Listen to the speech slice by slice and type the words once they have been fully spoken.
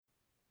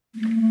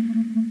Welcome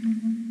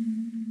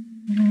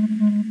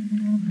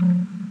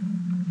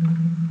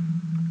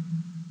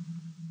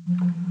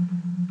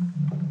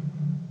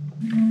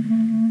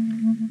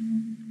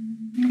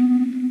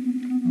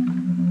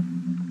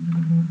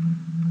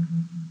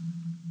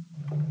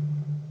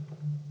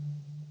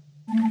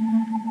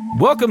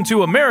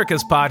to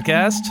America's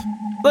podcast,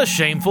 The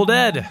Shameful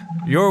Dead,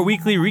 your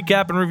weekly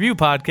recap and review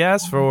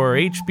podcast for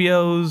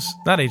AMC's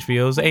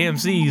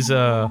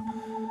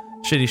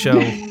shitty show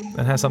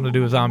that has something to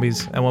do with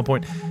zombies at one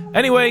point.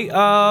 Anyway,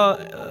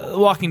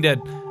 Walking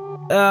Dead.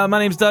 My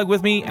name's Doug.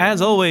 With me,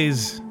 as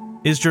always,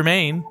 is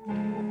Jermaine.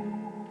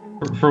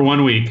 For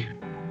 1 week.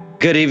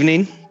 Good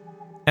evening.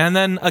 And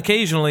then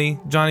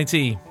occasionally, Johnny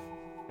T.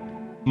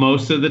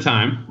 Most of the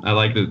time. I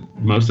like the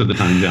most of the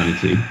time, Johnny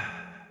T.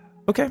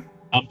 Okay.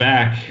 I'm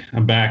back,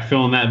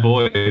 filling that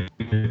void.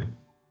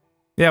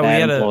 Yeah, we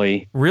had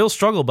a real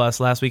struggle bus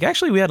last week.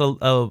 Actually, we had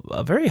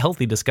a very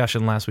healthy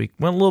discussion last week.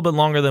 Went a little bit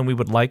longer than we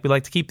would like. We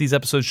like to keep these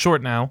episodes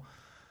short now,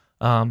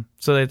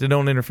 so that they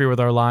don't interfere with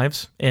our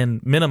lives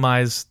and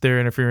minimize their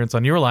interference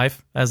on your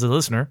life as a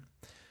listener.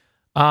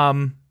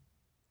 But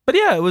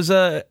yeah, it was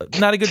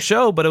not a good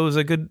show, but it was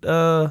a good,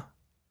 not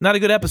a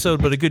good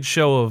episode, but a good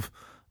show of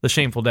The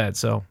Shameful Dead.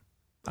 So,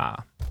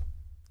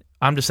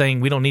 I'm just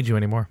saying we don't need you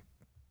anymore.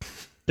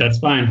 That's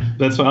fine.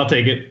 That's why I'll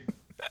take it.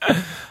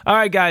 All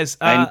right, guys.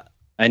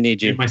 I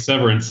need you. My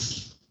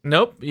severance.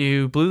 Nope,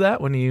 you blew that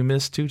when you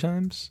missed 2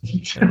 times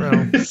in a row.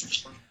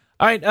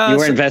 All right. You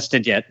weren't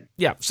invested yet.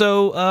 Yeah,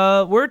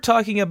 so we're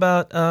talking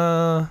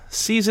about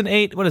Season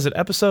 8. What is it,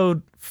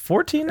 Episode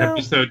 14 now?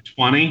 Episode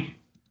 20.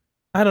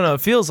 I don't know.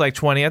 It feels like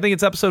 20. I think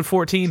it's Episode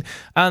 14.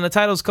 And the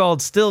title's called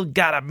Still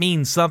Gotta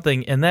Mean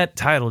Something. And that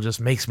title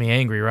just makes me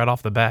angry right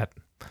off the bat.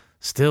 I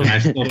still don't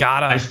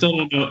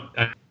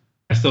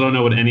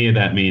know what any of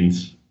that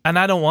means. And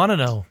I don't want to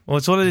know. Well,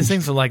 it's one of these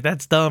things where, like,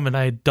 that's dumb, and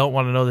I don't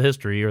want to know the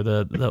history or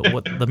the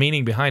what the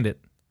meaning behind it.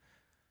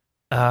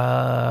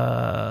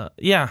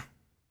 Yeah.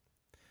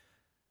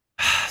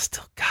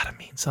 Still gotta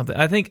mean something.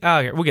 I think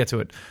we'll get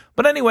to it.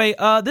 But anyway,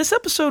 this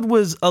episode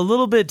was a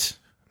little bit,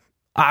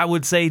 I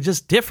would say,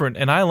 just different,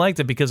 and I liked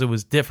it because it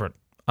was different.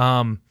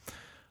 I'm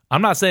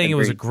not saying it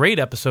was a great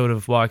episode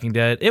of Walking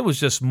Dead. It was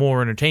just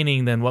more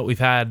entertaining than what we've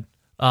had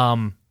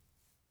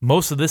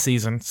most of this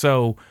season.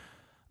 So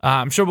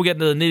I'm sure we'll get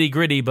into the nitty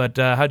gritty, but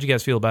how'd you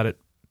guys feel about it?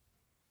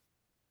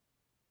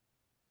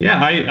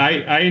 Yeah,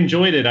 I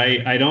enjoyed it.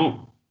 I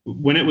don't.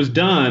 When it was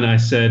done, I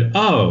said,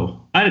 "Oh,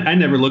 I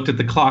never looked at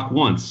the clock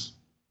once."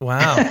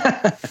 Wow,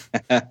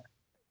 that's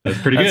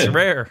pretty good. That's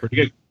rare. Pretty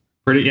good.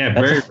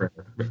 Very rare.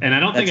 And I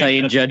don't think that's how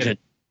you judge it.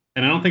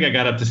 And I don't think I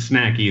got up to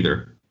snack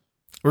either.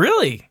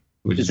 Really?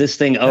 Is this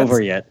thing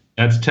over yet?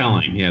 That's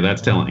telling. Yeah,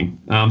 that's telling.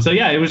 So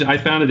yeah, it was. I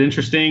found it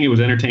interesting. It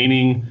was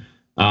entertaining.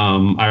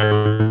 I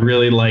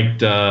really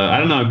liked. I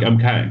don't know. I'm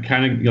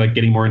kind of like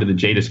getting more into the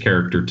Jadis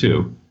character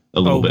too. A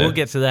little bit. We'll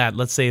get to that.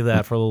 Let's save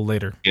that for a little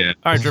later. Yeah.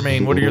 All right,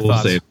 Jermaine. What are your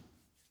thoughts?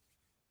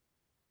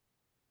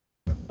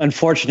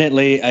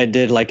 Unfortunately, I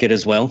did like it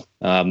as well.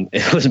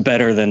 It was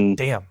better than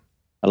a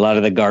lot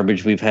of the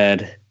garbage we've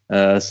had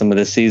some of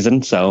this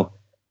season. So,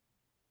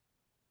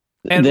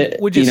 and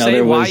would you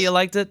say why you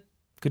liked it?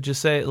 Could you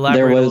say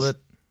elaborate a little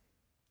bit?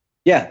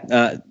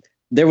 Yeah,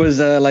 there was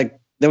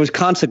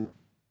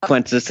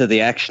consequences to the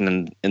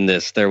action in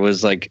this. There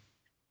was like,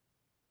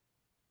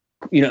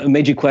 it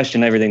made you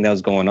question everything that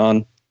was going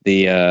on.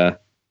 The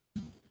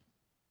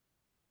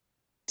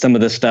some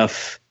of the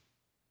stuff,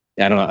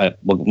 I don't know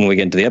when we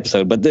get into the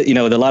episode, but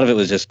a lot of it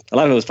was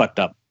fucked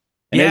up.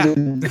 And it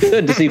was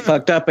good to see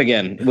fucked up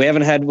again. We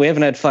haven't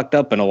had fucked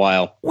up in a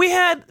while. We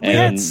had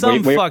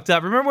some fucked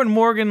up. Remember when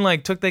Morgan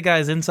took that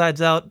guy's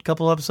insides out a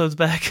couple episodes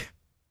back?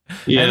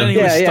 Yeah. And then he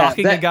was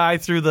stalking a guy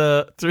through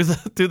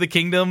the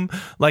kingdom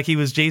like he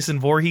was Jason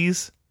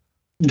Voorhees.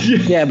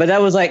 Yeah, but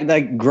that was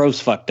like gross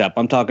fucked up.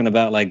 I'm talking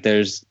about like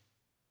there's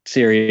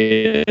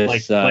serious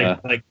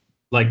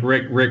like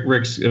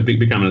Rick's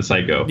becoming a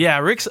psycho. Yeah,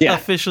 Rick's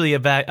officially a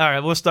bad. All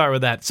right, we'll start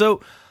with that.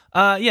 So,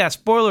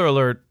 spoiler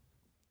alert.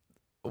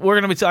 We're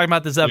going to be talking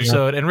about this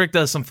episode, and Rick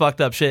does some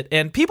fucked up shit.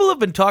 And people have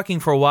been talking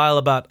for a while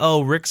about,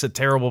 Rick's a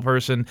terrible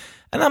person.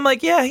 And I'm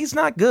like, yeah, he's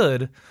not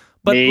good.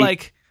 But,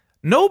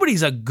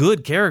 nobody's a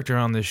good character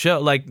on this show.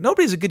 Like,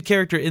 nobody's a good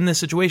character in this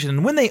situation.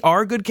 And when they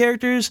are good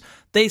characters,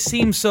 they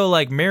seem so,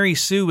 Mary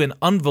Sue and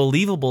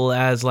unbelievable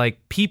as,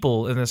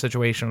 people in this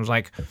situation. It was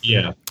like,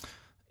 why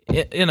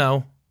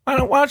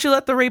don't you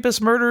let the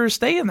rapist murderer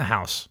stay in the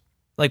house?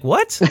 Like,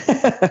 what?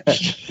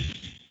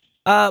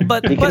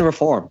 But he can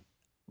reform.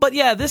 But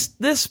yeah,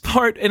 this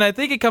part, and I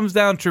think it comes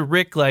down to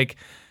Rick, and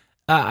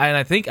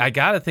I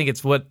gotta think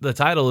it's what the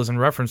title is in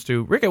reference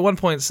to. Rick at one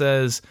point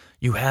says,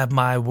 "You have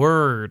my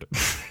word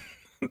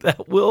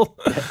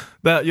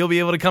that you'll be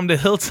able to come to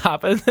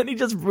Hilltop," and then he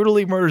just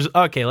brutally murders.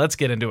 Okay, let's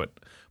get into it.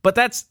 But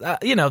that's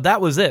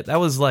that was it. That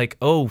was like,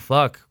 oh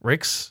fuck,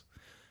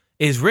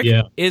 is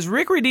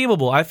Rick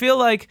redeemable? I feel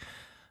like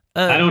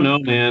I don't know,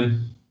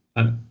 man.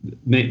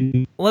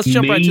 Let's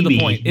jump right to the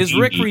point. Is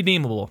Rick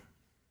redeemable?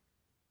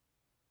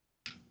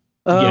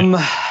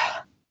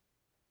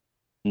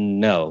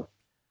 No.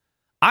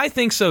 I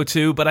think so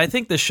too, but I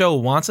think the show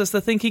wants us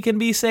to think he can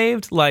be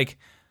saved. Like,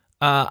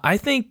 I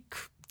think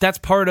that's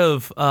part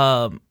of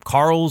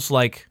Carl's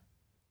like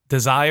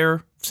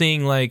desire,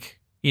 seeing like,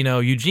 you know,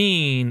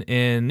 Eugene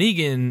and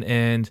Negan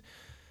and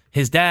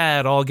his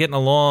dad all getting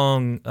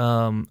along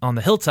on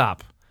the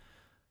hilltop.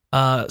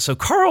 So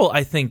Carl,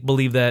 I think,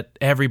 believed that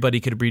everybody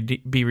could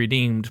be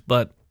redeemed,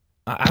 but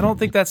I don't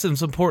think that's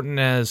as important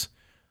as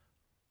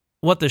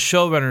what the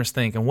showrunners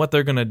think and what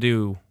they're going to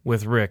do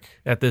with Rick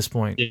at this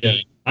point. Yeah.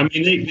 I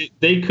mean,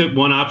 they could,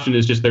 one option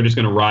is just, they're just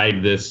going to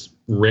ride this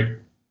Rick,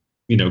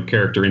 you know,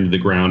 character into the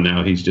ground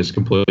now. He's just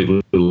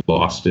completely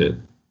lost it.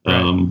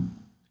 Right.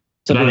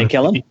 So do they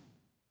kill him?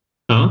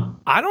 Huh?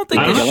 I don't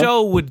think the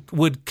show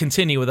would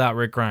continue without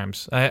Rick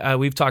Grimes.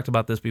 We've talked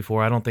about this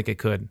before. I don't think it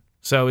could.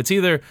 So it's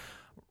either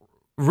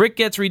Rick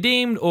gets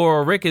redeemed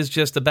or Rick is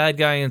just a bad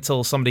guy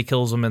until somebody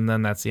kills him, and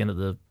then that's the end of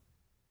the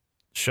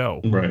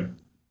show. Right.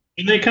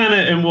 And they kind of,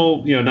 and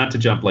we'll, you know, not to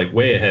jump like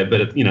way ahead, but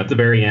at, you know, at the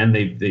very end,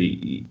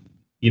 they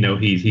you know,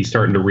 he's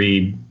starting to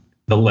read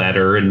the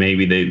letter, and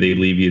maybe they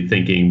leave you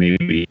thinking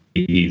maybe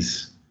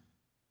he's,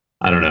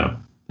 I don't know,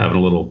 having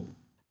a little.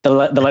 The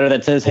letter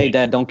that says, "Hey,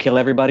 Dad, don't kill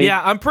everybody."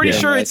 Yeah, I'm pretty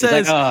sure it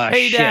says, like,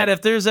 "Hey, shit. Dad,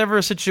 if there's ever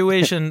a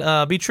situation,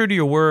 be true to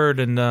your word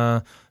and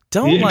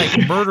don't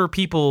like murder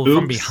people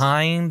from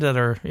behind that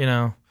are, you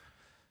know."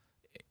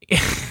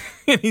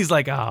 And he's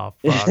like, "Oh,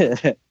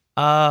 fuck."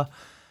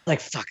 Like,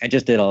 fuck, I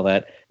just did all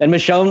that. And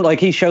Michonne, like,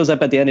 he shows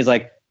up at the end. He's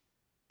like,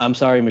 "I'm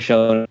sorry,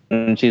 Michonne."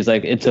 And she's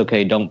like, "It's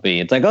okay, don't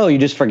be." It's like, oh, you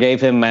just forgave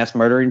him mass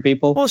murdering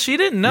people? Well, she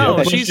didn't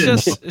know. Yeah,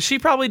 She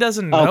probably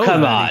doesn't know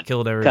that he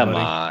killed everybody. Come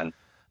on.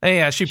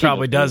 Yeah, she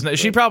probably doesn't.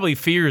 She probably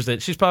fears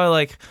it. She's probably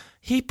like,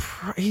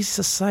 he's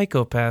a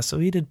psychopath, so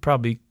he did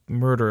probably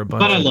murder a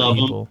bunch of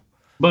people.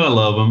 But I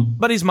love him.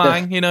 But he's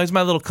mine. You know, he's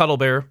my little cuddle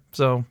bear.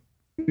 So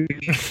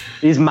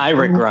he's my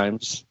Rick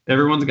Grimes.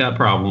 Everyone's got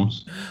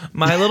problems.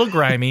 My little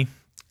grimy.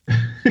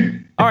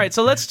 All right,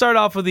 so let's start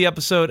off with the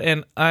episode.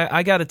 And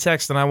I got a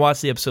text, and I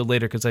watched the episode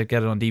later because I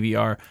got it on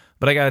DVR.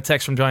 But I got a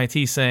text from Johnny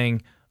T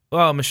saying,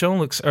 "Well,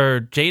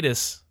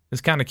 Jadis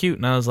is kind of cute,"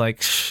 and I was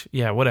like,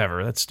 "Yeah,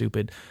 whatever. That's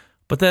stupid."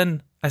 But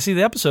then I see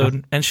the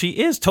episode, and she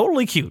is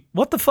totally cute.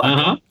 What the fuck?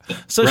 Uh-huh.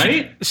 So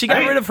right? she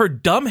got rid of her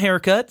dumb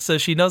haircut, so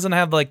she doesn't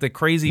have like the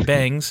crazy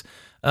bangs.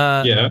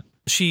 Yeah.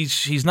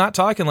 She's not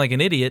talking like an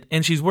idiot,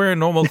 and she's wearing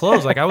normal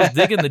clothes. Like I was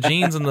digging the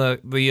jeans and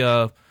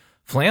the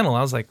flannel.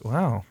 I was like,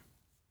 wow.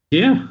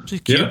 Yeah.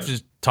 She's cute. Yeah.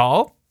 She's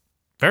tall,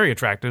 very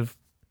attractive.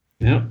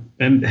 Yeah,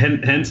 and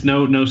hence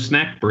no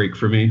snack break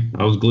for me.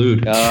 I was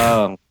glued.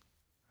 Oh.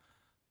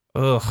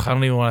 Ugh, I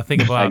don't even want to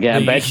think about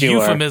the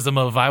euphemism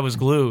of "I was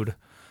glued."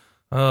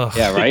 Ugh.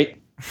 Yeah,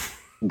 right.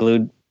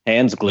 Glued,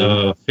 hands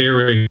glued.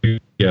 Here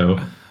we go.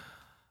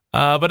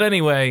 But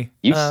anyway,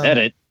 you said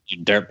it,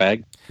 you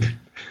dirtbag.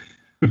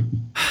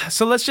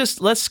 So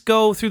let's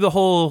go through the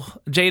whole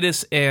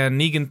Jadis and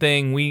Negan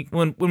thing.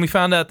 When we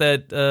found out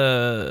that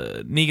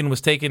Negan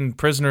was taken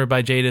prisoner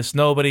by Jadis,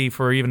 nobody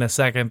for even a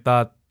second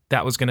thought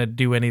that was going to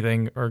do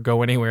anything or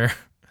go anywhere.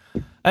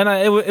 And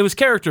it was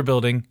character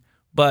building,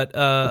 but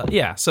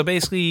yeah. So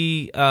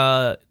basically,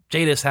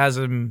 Jadis has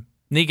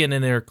Negan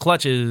in their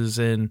clutches,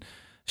 and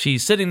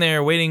she's sitting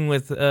there waiting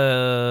with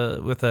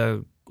a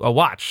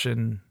watch,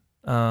 and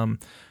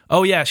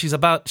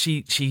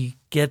she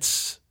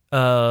gets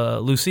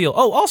Lucille.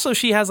 Oh, also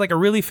she has like a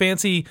really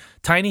fancy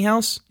tiny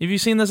house. Have you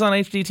seen this on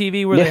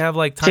HGTV where they have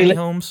like tiny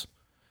homes?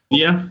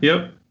 Yeah,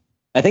 yep.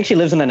 I think she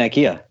lives in an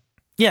IKEA.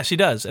 Yeah, she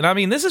does. And I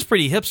mean, this is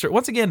pretty hipster.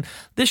 Once again,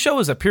 this show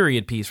is a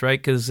period piece, right?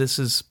 Because this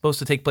is supposed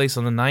to take place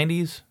in the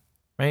 90s,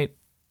 right?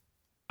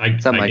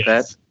 Something like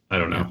that. I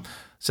don't know.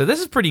 So this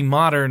is pretty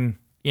modern,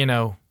 you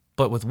know,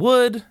 but with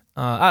wood.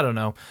 I don't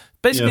know.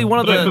 Basically, one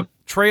of the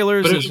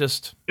trailers is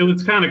just. It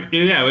was kind of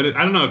I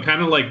don't know.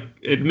 Kind of like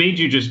it made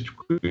you just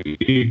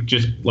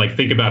like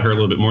think about her a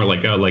little bit more.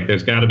 Like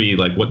there's got to be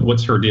like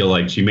what's her deal?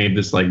 Like she made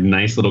this like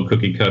nice little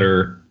cookie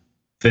cutter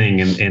thing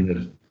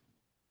and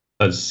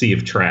a sea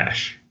of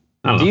trash.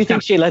 Do you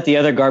think she let the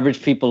other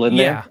garbage people in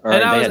there?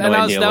 Yeah,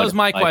 that was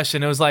my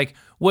question. It was like,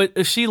 what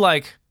is she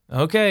like?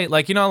 Okay,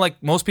 like, you know,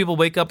 like most people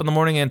wake up in the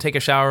morning and take a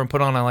shower and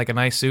put on like a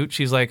nice suit.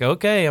 She's like,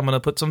 okay, I'm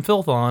gonna put some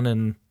filth on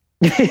and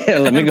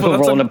let me go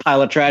roll in a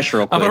pile of trash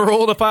real quick. I'm gonna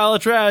roll in a pile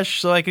of trash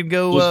so I can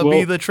go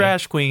be the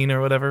trash queen or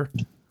whatever,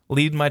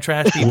 lead my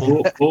trash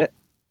people.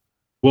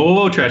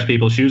 Whoa, trash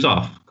people, shoes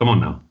off. Come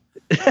on now.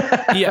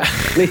 Yeah,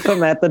 leave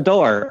them at the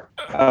door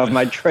of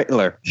my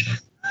trailer.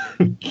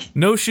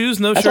 No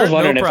shoes, no shirt, I was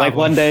wondering no if problem. like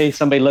one day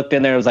somebody looked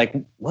in there and was like,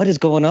 what is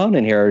going on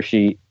in here? Or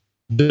she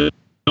don't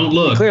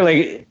look.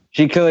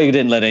 She clearly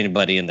didn't let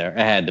anybody in there. It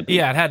had to be.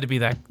 Yeah, it had to be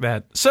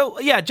that. So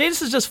yeah,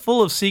 Jadis is just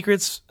full of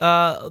secrets.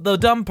 The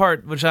dumb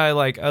part, which I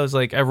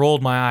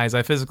rolled my eyes.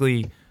 I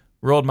physically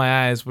rolled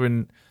my eyes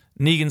when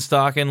Negan's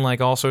talking like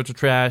all sorts of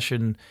trash,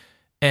 and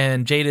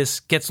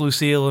Jadis gets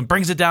Lucille and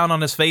brings it down on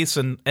his face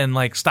and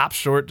like stops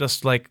short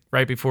just like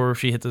right before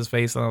she hits his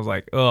face, and I was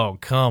like, oh,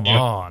 come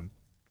on.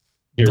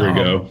 Here we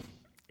go.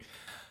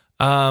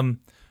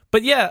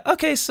 But yeah,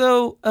 okay,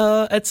 so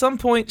at some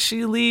point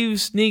she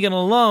leaves Negan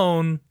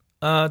alone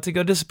to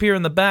go disappear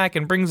in the back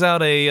and brings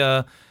out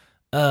a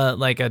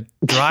like a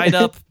dried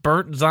up,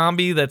 burnt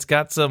zombie that's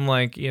got some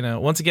like,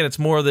 once again, it's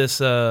more of this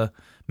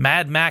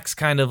Mad Max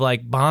kind of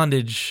like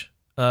bondage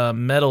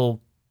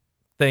metal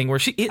thing where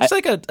it's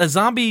like a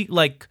zombie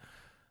like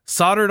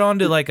soldered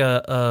onto like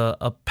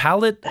a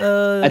pallet.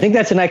 I think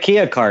that's an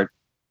IKEA cart.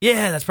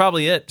 Yeah, that's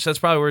probably it. So that's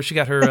probably where she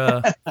got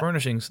her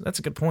furnishings. That's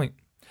a good point.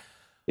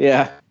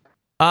 Yeah.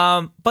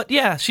 But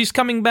yeah, she's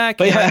coming back.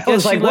 But yeah, I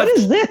was like, what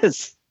is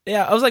this?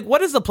 Yeah, I was like,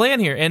 what is the plan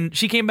here? And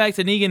she came back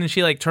to Negan and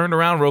she like turned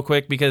around real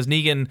quick because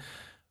Negan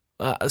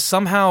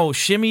somehow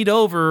shimmied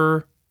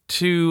over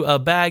to a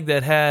bag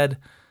that had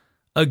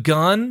a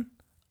gun,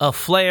 a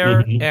flare,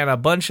 and a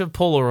bunch of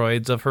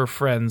Polaroids of her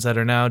friends that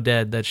are now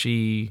dead that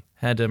she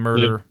had to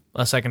murder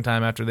a second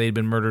time after they'd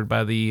been murdered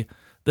by the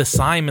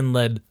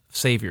Simon-led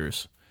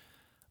saviors.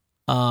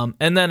 And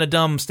then a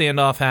dumb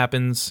standoff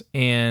happens,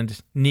 and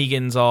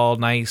Negan's all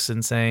nice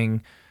and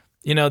saying,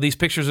 these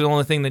pictures are the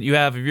only thing that you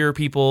have of your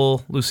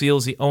people.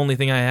 Lucille's the only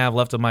thing I have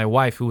left of my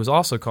wife, who was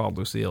also called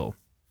Lucille.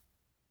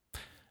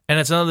 And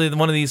it's another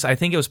one of these, I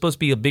think it was supposed to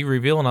be a big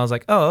reveal, and I was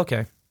like, oh,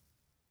 okay.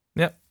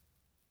 Yep.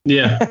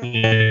 Yeah.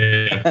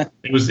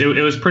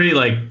 It was pretty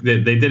like, they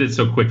did it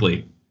so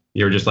quickly.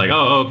 You were just like,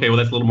 oh, okay, well,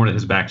 that's a little more to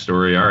his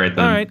backstory. All right,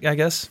 then. All right, I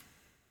guess.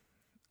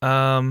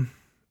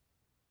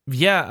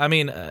 Yeah, I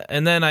mean,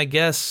 and then I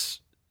guess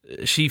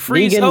she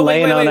frees. Negan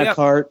laying on a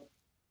cart.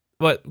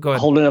 What? Go ahead.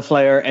 Holding a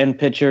flare and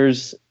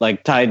pictures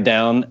like tied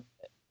down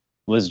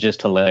was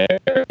just hilarious.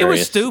 It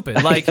was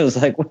stupid. Like I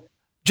was like, what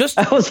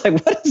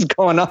is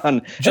going on?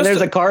 And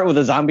there's a cart with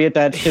a zombie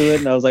attached to it,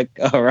 and I was like,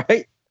 all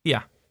right,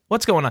 yeah,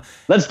 what's going on?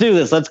 Let's do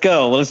this. Let's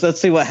go. Let's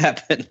see what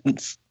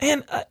happens.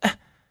 And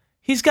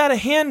he's got a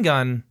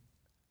handgun.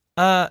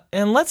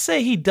 And let's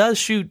say he does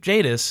shoot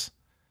Jadis.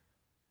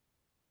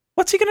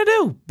 What's he gonna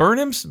do? Burn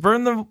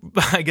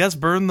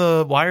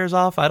the wires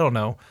off? I don't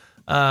know.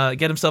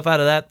 Get himself out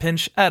of that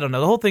pinch? I don't know.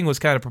 The whole thing was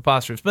kind of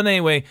preposterous. But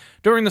anyway,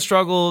 during the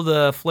struggle,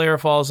 the flare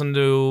falls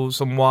into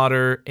some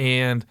water,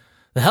 and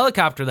the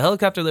helicopter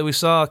that we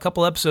saw a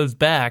couple episodes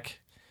back,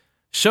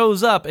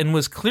 shows up and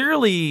was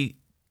clearly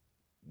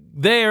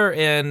there,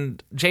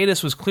 and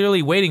Jadis was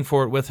clearly waiting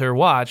for it with her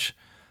watch.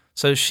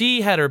 So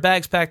she had her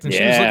bags packed, and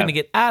she was looking to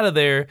get out of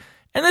there.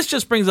 And this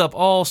just brings up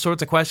all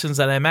sorts of questions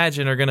that I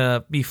imagine are going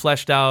to be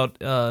fleshed out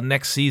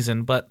next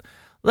season. But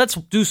let's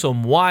do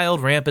some wild,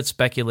 rampant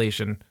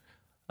speculation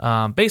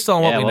based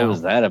on what we know. What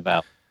was that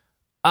about?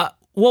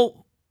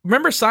 Well,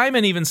 remember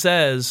Simon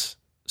says...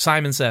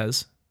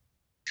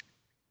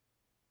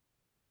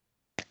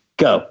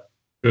 Go.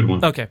 Good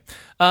one. Okay.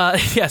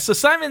 Yeah, so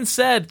Simon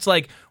said, it's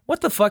like,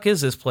 what the fuck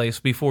is this place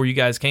before you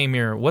guys came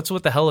here? What's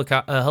with the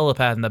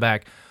helipad in the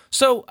back?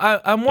 So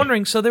I'm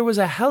wondering, so there was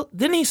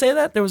didn't he say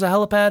that? There was a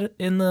helipad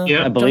in the...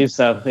 Yeah, I believe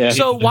so, yeah.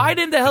 So why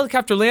didn't the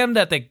helicopter land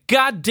at the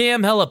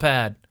goddamn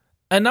helipad?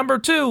 And number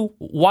two,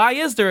 why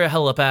is there a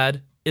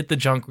helipad at the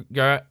junk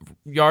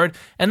yard?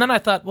 And then I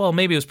thought, well,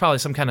 maybe it was probably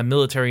some kind of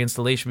military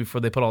installation before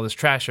they put all this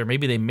trash there.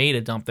 Maybe they made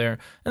a dump there.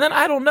 And then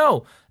I don't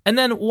know. And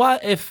then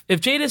what if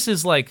Jadis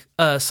is like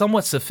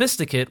somewhat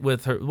sophisticate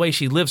with her the way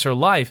she lives her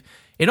life,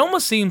 it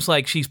almost seems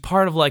like she's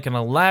part of like an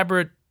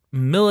elaborate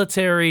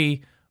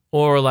military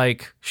or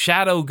like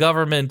shadow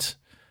government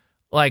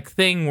like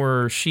thing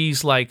where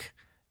she's like,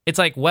 it's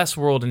like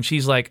Westworld and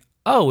she's like,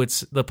 oh,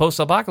 it's the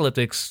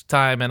post-apocalyptic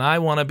time and I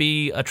want to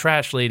be a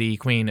trash lady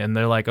queen. And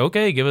they're like,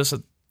 okay, give us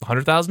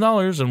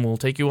 $100,000 and we'll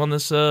take you on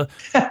this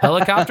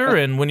helicopter.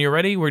 And when you're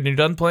ready, when you're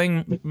done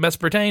playing Mess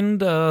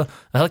Pretend, a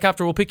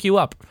helicopter will pick you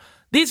up.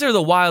 These are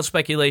the wild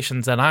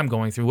speculations that I'm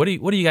going through. What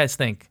do you guys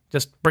think?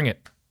 Just bring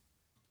it.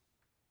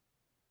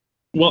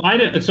 Well,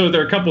 so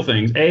there are a couple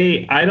things.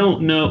 I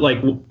don't know, like,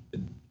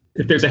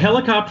 if there's a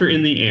helicopter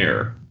in the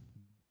air,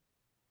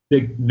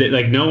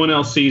 like no one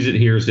else sees it,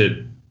 hears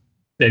it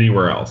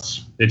anywhere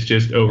else. It's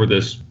just over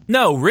this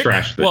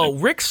trash thing. Well,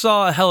 Rick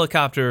saw a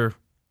helicopter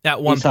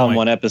at one point. On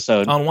one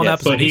episode. On one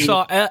episode. He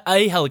saw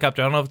a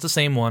helicopter. I don't know if it's the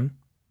same one,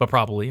 but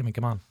probably. I mean,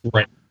 come on.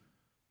 Right.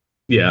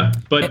 Yeah,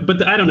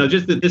 but I don't know.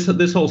 Just that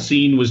this whole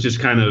scene was just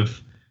kind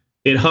of,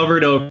 it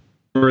hovered over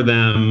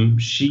them.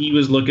 She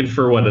was looking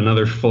for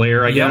another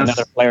flare, I guess.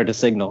 Another flare to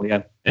signal,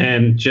 yeah.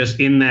 And just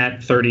in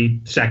that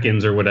 30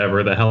 seconds or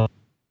whatever, the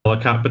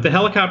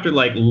helicopter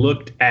like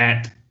looked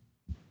at.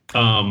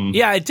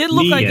 Yeah, it did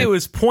look like it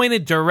was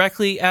pointed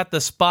directly at the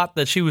spot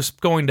that she was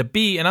going to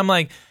be, and I'm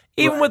like,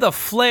 even with a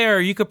flare,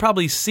 you could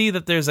probably see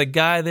that there's a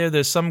guy there.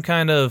 There's some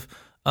kind of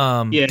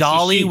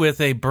dolly with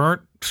a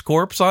burnt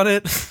corpse on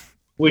it.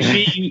 Was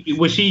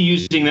she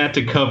using that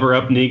to cover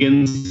up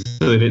Negan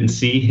so they didn't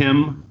see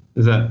him?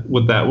 Is that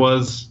what that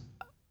was?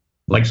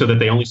 Like so that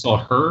they only saw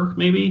her,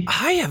 maybe?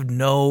 I have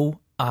no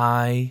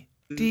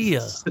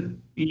idea.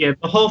 Yeah,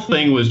 the whole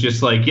thing was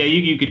just like,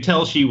 you could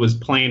tell she was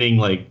planning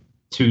like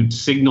to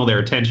signal their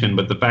attention,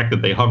 but the fact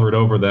that they hovered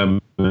over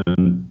them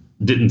and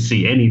didn't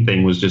see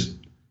anything was just,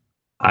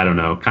 I don't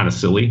know, kind of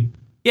silly.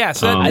 Yeah,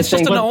 so it's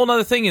just a whole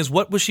other thing is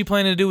what was she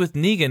planning to do with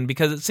Negan?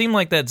 Because it seemed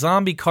like that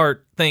zombie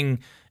cart thing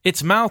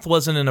its mouth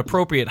wasn't an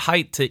appropriate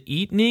height to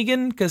eat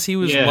Negan because he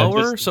was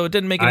lower, so it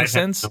didn't make any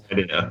sense. No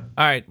idea.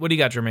 All right, what do you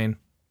got, Jermaine?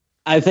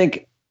 I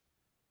think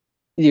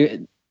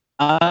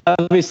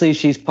obviously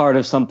she's part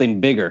of something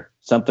bigger,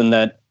 something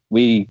that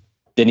we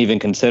didn't even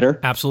consider.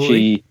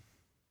 Absolutely.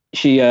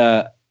 She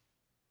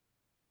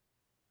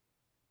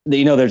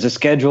there's a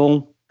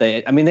schedule.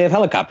 They have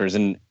helicopters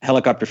and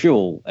helicopter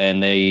fuel,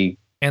 and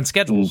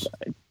schedules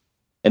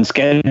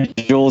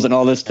and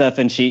all this stuff.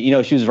 And she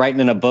was writing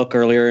in a book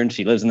earlier, and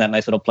she lives in that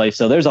nice little place.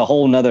 So there's a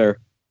whole nother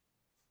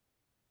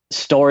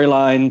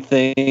storyline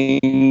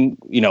thing.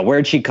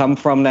 Where'd she come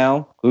from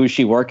now? Who is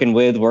she working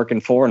with,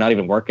 working for? Not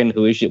even working.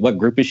 Who is she? What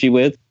group is she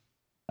with?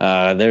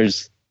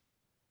 It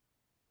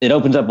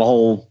opens up a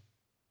whole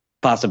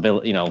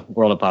possibility,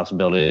 world of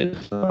possibilities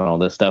and all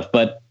this stuff.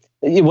 But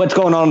what's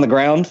going on the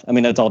ground? I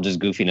mean, that's all just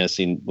goofiness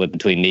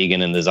between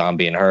Negan and the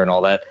zombie and her and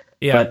all that.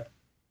 Yeah. But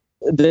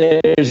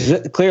there's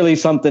clearly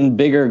something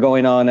bigger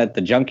going on at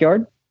the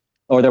junkyard,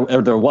 or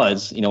there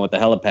was, with the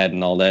helipad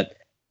and all that.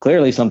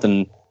 Clearly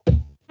something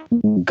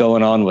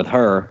going on with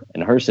her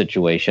and her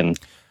situation.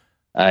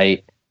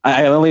 I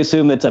only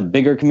assume it's a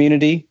bigger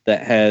community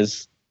that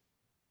has,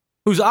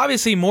 who's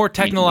obviously more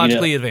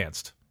technologically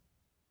advanced.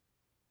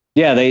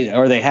 Yeah,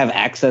 they have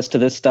access to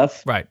this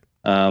stuff, right?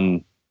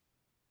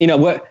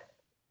 What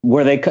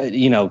were they?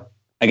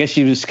 I guess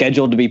she was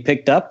scheduled to be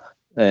picked up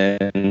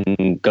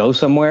and go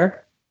somewhere.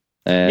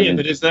 And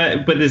but is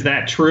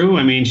that true?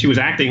 I mean, she was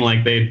acting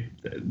like they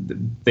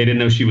didn't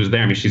know she was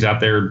there. I mean, she's out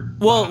there.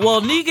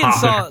 Well,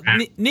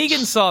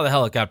 Negan saw the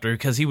helicopter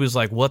because he was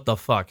like, "What the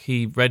fuck?"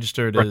 He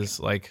registered as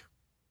like,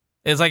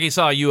 it's like he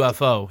saw a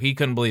UFO. He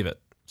couldn't believe it.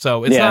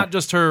 So it's not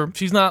just her.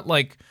 She's not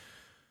like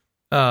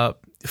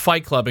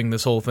Fight Clubbing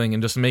this whole thing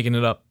and just making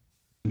it up.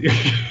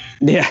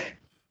 Yeah.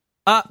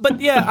 But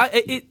yeah,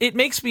 it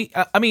makes me.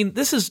 I mean,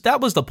 that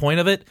was the point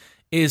of it.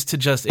 Is to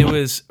just, it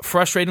was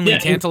frustratingly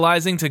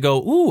tantalizing to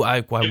go, ooh,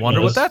 I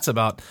wonder what that's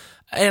about.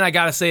 And I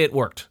gotta say, it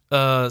worked.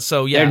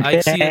 So yeah, I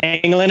see it.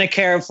 Dangling a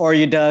carrot for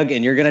you, Doug,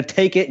 and you're gonna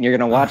take it and you're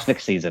gonna watch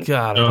next season.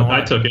 God,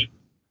 I took it.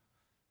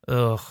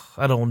 Ugh,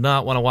 I do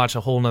not want to watch a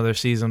whole nother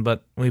season,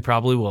 but we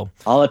probably will.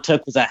 All it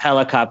took was a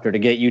helicopter to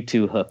get you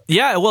two hooked.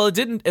 Yeah, well,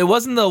 it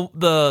wasn't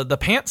the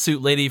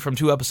pantsuit lady from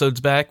 2 episodes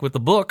back with the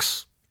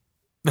books.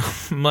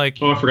 I'm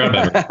like, I forgot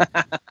about her.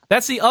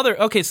 That's the other.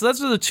 Okay, so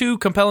those are the 2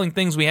 compelling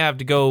things we have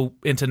to go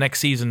into next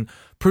season,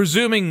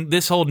 presuming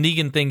this whole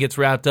Negan thing gets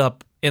wrapped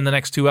up in the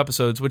next 2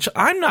 episodes, which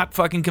I'm not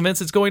fucking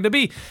convinced it's going to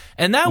be.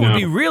 And that would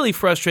be really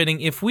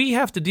frustrating if we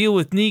have to deal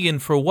with Negan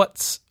for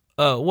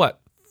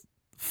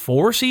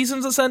 4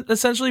 seasons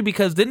essentially,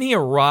 because didn't he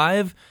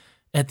arrive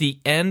at the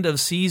end of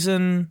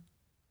season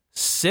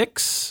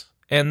 6,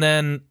 and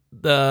then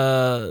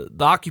the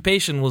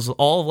occupation was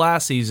all of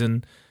last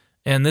season,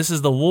 and this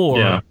is the war.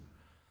 Yeah.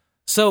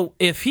 So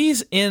if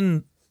he's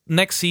in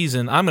next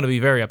season, I'm going to be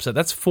very upset.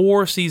 That's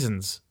 4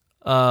 seasons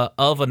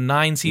of a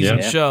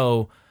 9-season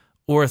show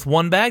with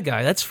 1 bad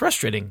guy. That's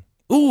frustrating.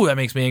 Ooh, that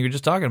makes me angry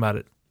just talking about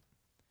it.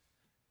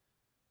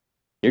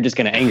 You're just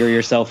going to anger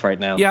yourself right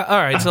now. Yeah, all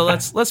right, so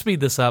let's speed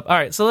this up. All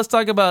right, so let's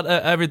talk about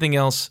everything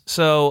else.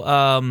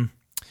 So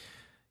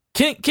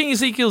King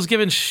Ezekiel's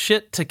giving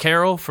shit to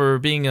Carol for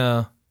being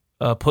a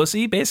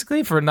pussy,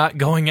 basically, for not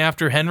going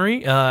after Henry.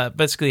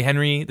 Basically,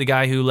 Henry, the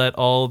guy who let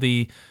all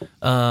the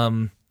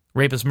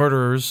rapist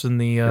murderers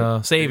and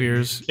the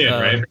saviors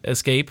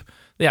escape.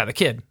 Yeah, the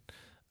kid.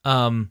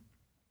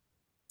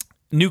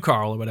 New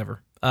Carl or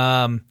whatever.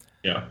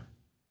 Yeah.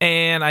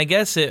 And I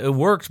guess it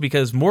worked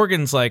because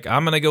Morgan's like,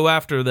 I'm going to go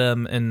after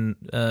them. And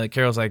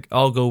Carol's like,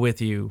 I'll go with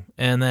you.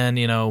 And then,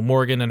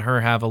 Morgan and her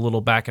have a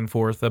little back and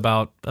forth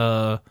about,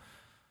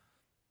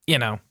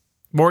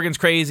 Morgan's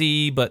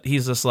crazy, but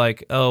he's just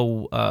like, I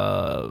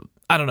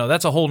don't know.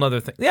 That's a whole nother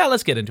thing. Yeah,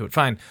 let's get into it.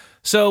 Fine.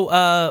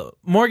 So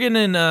Morgan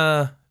and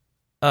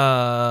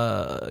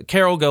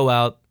Carol go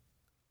out.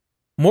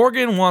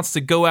 Morgan wants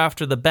to go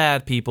after the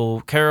bad people.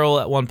 Carol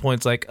at one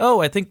point's like,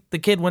 I think the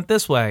kid went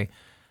this way.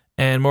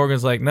 And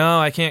Morgan's like, no,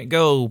 I can't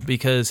go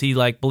because he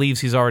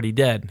believes he's already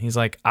dead. He's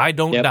like, I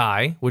don't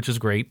die, which is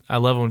great. I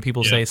love when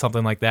people say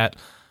something like that.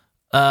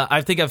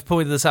 I think I've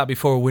pointed this out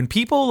before. When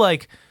people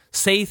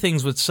say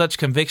things with such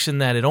conviction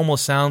that it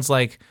almost sounds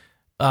like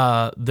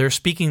they're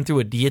speaking through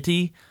a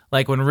deity.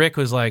 Like when Rick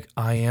was like,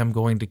 I am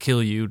going to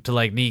kill you to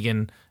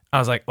Negan. I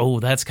was like, oh,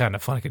 that's kind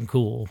of fucking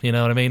cool. You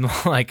know what I mean?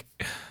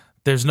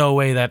 There's no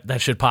way that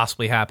should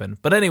possibly happen.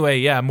 But anyway,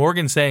 yeah,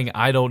 Morgan saying,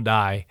 I don't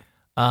die.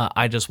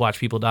 I just watch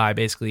people die,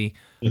 basically,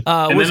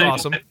 was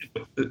awesome.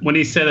 When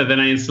he said it,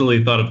 then I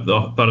instantly thought of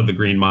the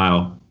Green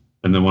Mile,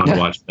 and then wanted to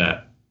watch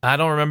that. I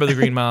don't remember the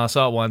Green Mile. I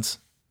saw it once.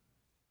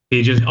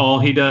 He just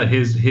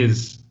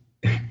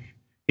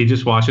he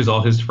just watches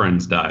all his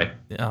friends die.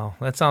 Oh,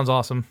 that sounds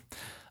awesome.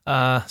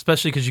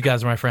 Especially because you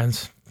guys are my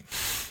friends.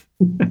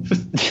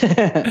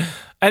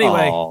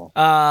 Anyway,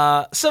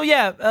 so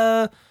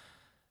yeah.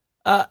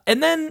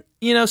 And then,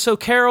 so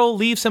Carol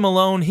leaves him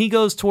alone. He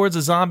goes towards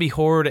a zombie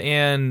horde,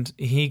 and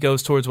he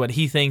goes towards what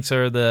he thinks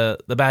are the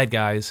bad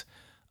guys.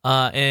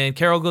 And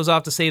Carol goes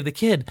off to save the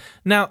kid.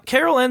 Now,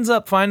 Carol ends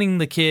up finding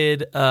the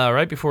kid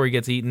right before he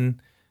gets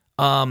eaten.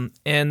 And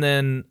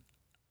then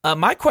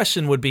my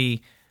question would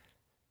be,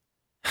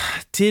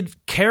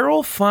 did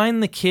Carol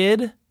find the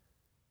kid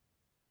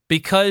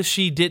because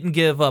she didn't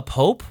give up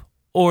hope?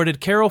 Or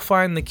did Carol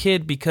find the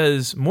kid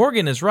because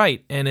Morgan is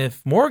right? And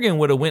if Morgan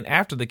would have went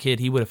after the kid,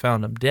 he would have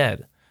found him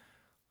dead.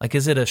 Like,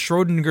 is it a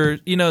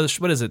Schrodinger,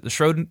 what is it? The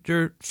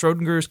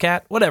Schrodinger's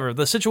cat? Whatever.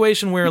 The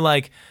situation where,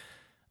 like,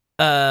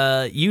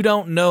 you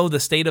don't know the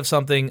state of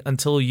something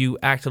until you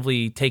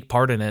actively take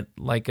part in it.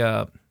 Like,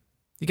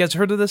 you guys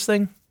heard of this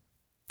thing?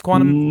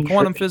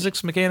 Quantum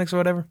physics, mechanics, or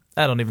whatever?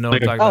 I don't even know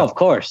what I'm talking about. Oh, of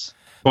course.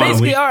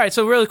 Basically, all right,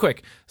 so really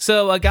quick.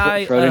 So a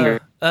guy...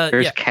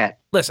 Schrodinger's cat.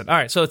 Listen, all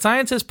right, so a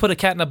scientist put a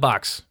cat in a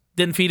box,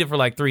 didn't feed it for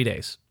like 3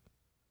 days.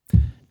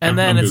 And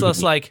then it's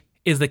just like,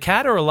 is the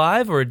cat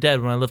alive or dead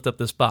when I lift up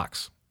this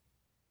box?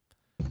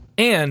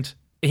 And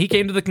he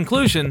came to the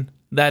conclusion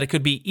that it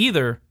could be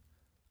either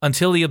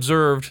until he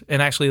observed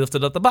and actually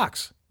lifted up the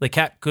box. The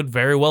cat could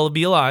very well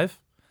be alive,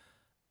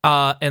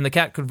 and the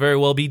cat could very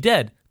well be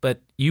dead. But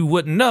you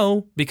wouldn't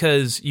know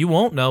because you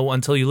won't know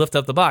until you lift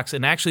up the box.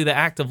 And actually, the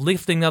act of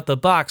lifting up the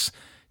box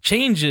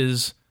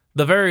changes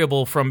the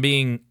variable from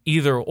being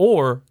either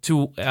or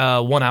to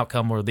one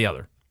outcome or the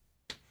other.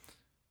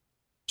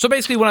 So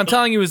basically, what I'm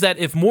telling you is that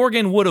if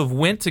Morgan would have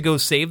went to go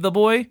save the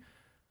boy,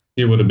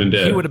 he would have been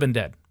dead. He would have been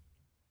dead.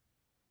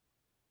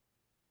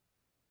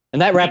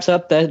 And that wraps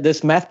up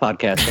this math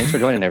podcast. Thanks for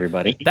joining,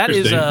 everybody. That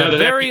is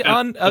very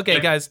Okay,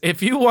 guys,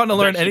 if you want to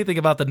learn anything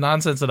about the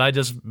nonsense that I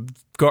just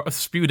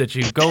spewed at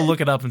you, go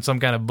look it up in some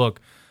kind of book,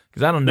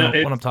 because I don't know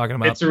what I'm talking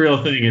about. It's a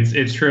real thing. It's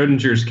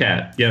Schrodinger's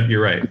cat. Yep,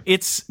 you're right.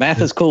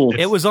 Math is cool.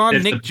 It was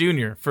on Nick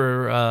Jr.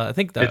 for, I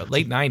think, the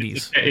late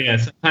 90s. Yeah,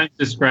 sometimes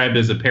described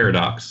as a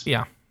paradox.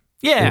 Yeah.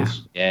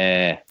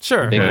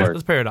 Sure. Big word.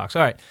 It's a paradox.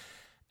 All right.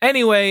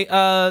 Anyway,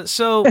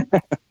 so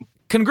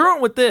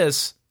congruent with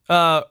this,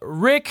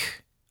 Rick...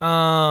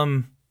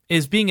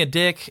 is being a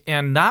dick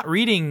and not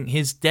reading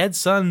his dead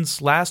son's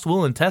last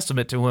will and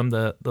testament to him,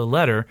 the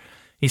letter.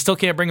 He still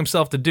can't bring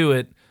himself to do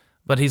it,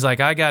 but he's like,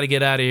 I got to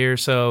get out of here.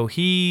 So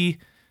he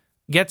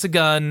gets a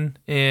gun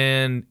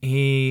and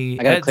I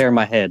got to clear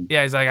my head.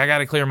 Yeah, he's like, I got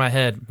to clear my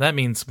head. That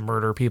means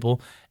murder people.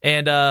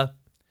 And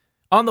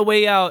on the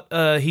way out,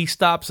 he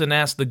stops and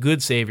asks the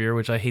good savior,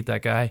 which I hate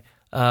that guy,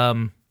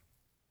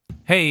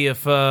 hey,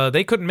 if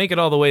they couldn't make it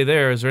all the way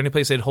there, is there any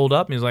place they'd hold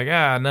up? And he's like,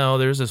 no,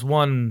 there's this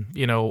one,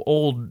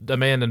 old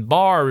abandoned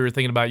bar we were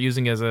thinking about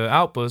using as an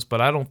outpost,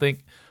 but I don't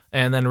think...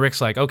 And then Rick's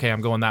like, okay,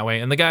 I'm going that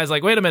way. And the guy's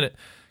like, wait a minute,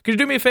 could you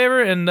do me a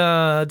favor and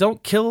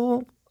don't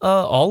kill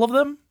all of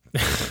them?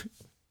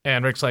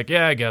 And Rick's like,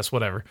 yeah, I guess,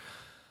 whatever.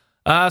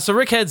 So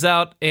Rick heads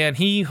out, and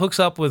he hooks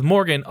up with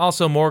Morgan.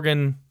 Also,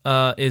 Morgan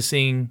is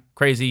seeing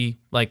crazy,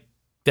 like,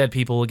 dead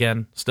people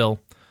again,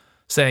 still,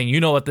 saying, you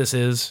know what this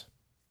is.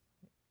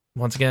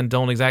 Once again,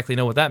 don't exactly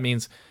know what that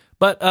means.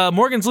 But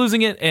Morgan's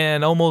losing it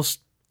and almost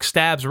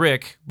stabs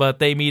Rick, but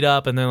they meet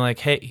up and they're like,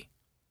 hey,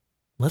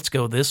 let's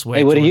go this way.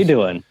 Hey, what are you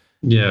doing?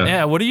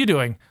 Yeah, what are you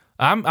doing?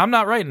 I'm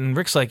not right. And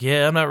Rick's like,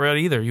 yeah, I'm not right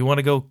either. You want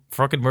to go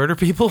fucking murder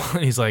people?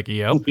 And he's like,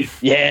 yep.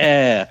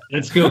 Yeah.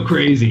 Let's go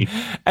crazy.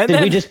 And Did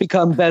we just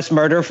become best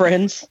murder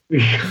friends?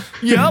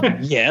 Yep.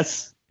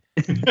 Yes.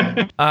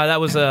 That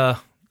was a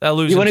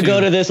illusion. You want to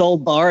go to this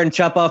old bar and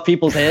chop off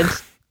people's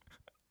heads?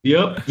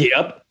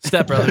 Yep.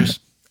 Step Brothers.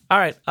 All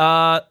right.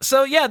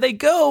 So yeah, they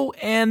go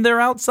and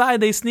they're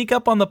outside. They sneak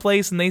up on the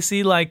place and they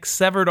see like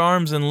severed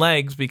arms and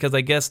legs because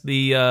I guess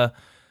the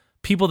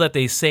people that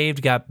they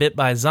saved got bit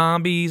by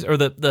zombies, or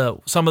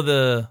some of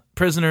the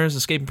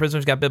escaping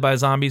prisoners got bit by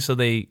zombies, so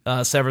they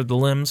severed the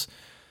limbs.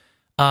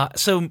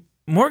 So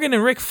Morgan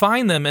and Rick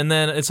find them, and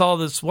then it's all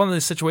this one of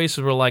these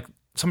situations where like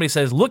somebody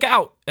says, "Look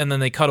out!" and then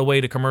they cut away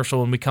to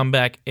commercial, and we come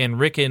back, and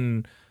Rick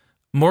and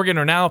Morgan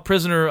are now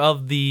prisoner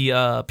of the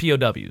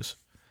POWs.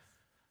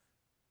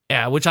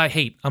 Yeah, which I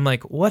hate. I'm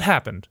like, what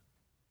happened?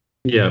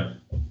 Yeah.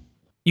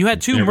 You had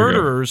two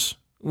murderers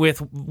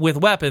with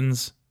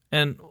weapons,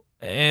 and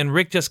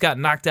Rick just got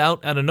knocked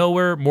out of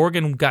nowhere.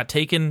 Morgan got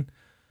taken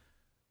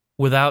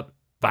without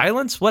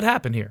violence. What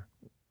happened here?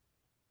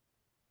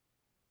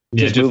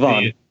 Just move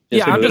on.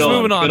 I'm just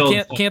moving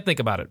on. Can't think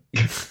about it.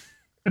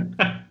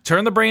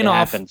 Turn the brain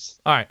off.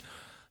 Happens. All right.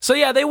 So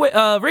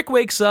yeah, Rick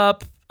wakes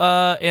up,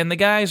 and the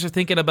guys are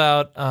thinking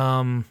about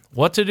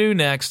what to do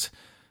next.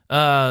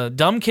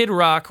 Dumb Kid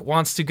Rock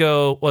wants to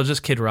go. Well,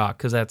 just Kid Rock,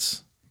 because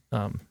that's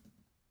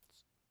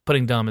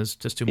putting dumb is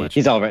just too much.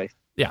 He's all right.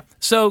 Yeah.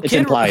 So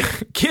implied.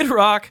 Kid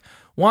Rock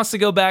wants to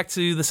go back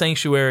to the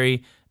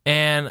sanctuary,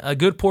 and a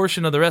good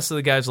portion of the rest of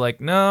the guys are like,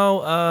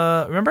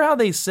 no. Remember how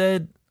they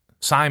said?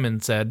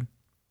 Simon said,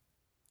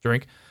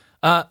 drink.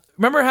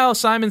 Remember how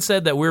Simon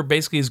said that we're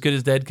basically as good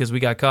as dead because we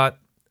got caught?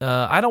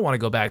 I don't want to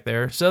go back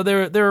there. So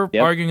they're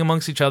arguing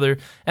amongst each other,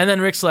 and then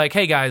Rick's like,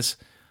 hey guys.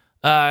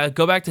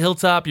 Go back to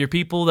Hilltop. Your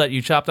people that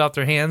you chopped off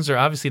their hands are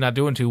obviously not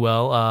doing too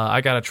well. I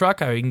got a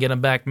truck. I can get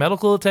them back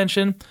medical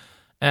attention.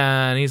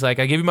 And he's like,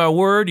 I give you my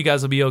word, you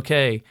guys will be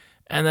okay.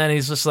 And then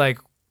he's just like,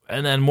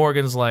 and then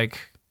Morgan's like,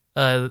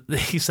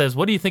 he says,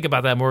 "What do you think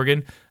about that,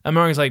 Morgan?" And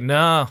Morgan's like,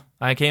 "No,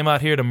 I came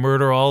out here to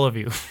murder all of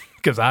you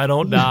because I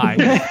don't die."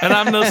 And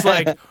I'm just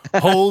like,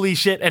 "Holy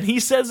shit!" And he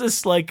says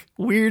this like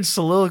weird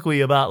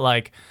soliloquy about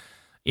like,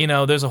 you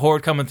know, there's a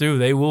horde coming through.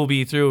 They will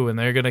be through, and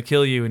they're gonna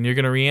kill you, and you're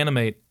gonna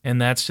reanimate,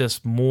 and that's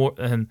just more,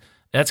 and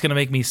that's gonna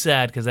make me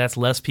sad because that's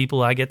less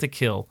people I get to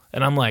kill.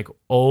 And I'm like,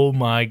 oh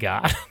my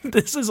god,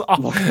 this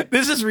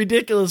is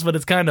ridiculous, but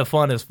it's kind of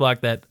fun as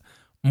fuck that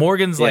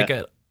Morgan's like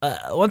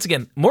once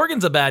again,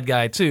 Morgan's a bad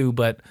guy too,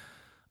 but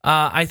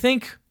I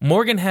think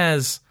Morgan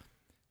has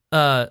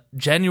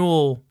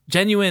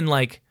genuine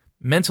like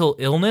mental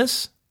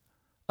illness,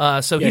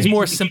 so he's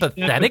more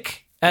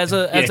sympathetic as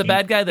a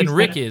bad guy than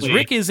Rick is.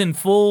 Rick is in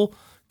full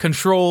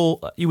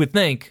control, you would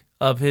think,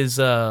 of his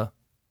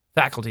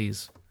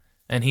faculties,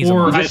 and he's.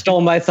 You just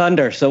stole my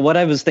thunder. So what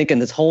I was thinking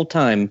this whole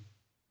time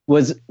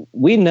was,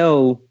 we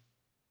know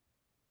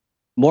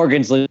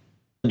Morgan's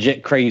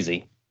legit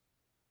crazy.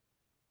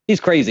 He's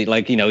crazy,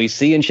 like, you know, he's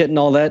seeing shit and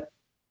all that.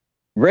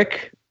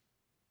 Rick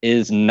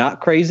is not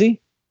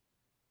crazy,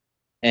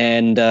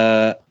 and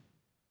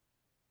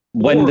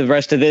when the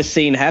rest of this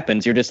scene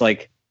happens, you're just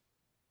like,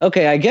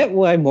 okay, I get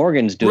why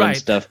Morgan's doing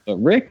stuff, but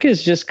Rick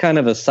is just kind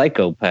of a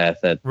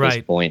psychopath at this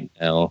point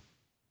now.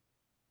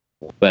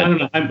 But I don't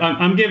know.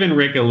 I'm giving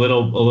Rick a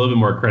little bit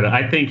more credit.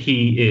 I think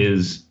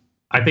he's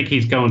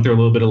going through a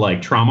little bit of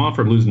like trauma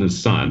from losing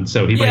his son.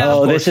 So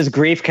this is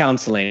grief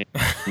counseling.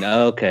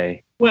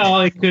 Okay.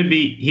 Well, he could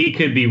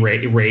be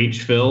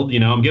rage filled. You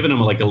know, I'm giving him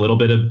like a little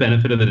bit of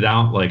benefit of the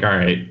doubt. Like, all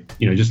right,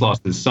 you know, just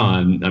lost his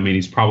son. I mean,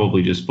 he's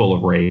probably just full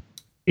of rage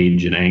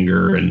and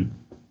anger,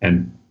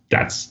 and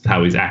that's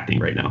how he's acting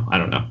right now. I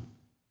don't know.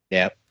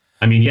 Yeah.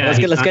 I mean, yeah.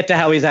 Let's get to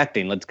how he's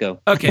acting. Let's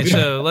go. Okay,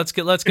 so let's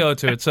go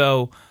to it.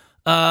 So,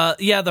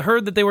 the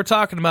herd that they were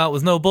talking about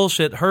was no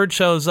bullshit. Herd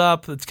shows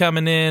up. It's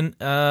coming in.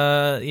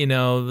 You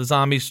know, the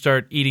zombies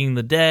start eating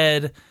the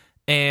dead,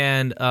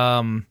 and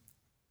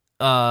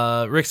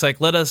Rick's like,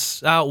 "Let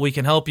us out. We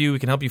can help you. We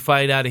can help you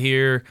fight out of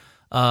here."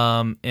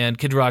 And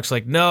Kid Rock's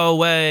like, "No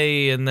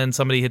way!" And then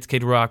somebody hits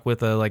Kid Rock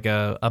with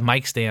a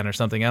mic stand or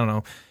something. I don't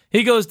know.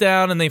 He goes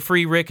down and they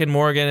free Rick and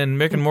Morgan, and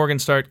Rick and Morgan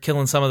start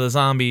killing some of the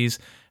zombies.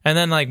 And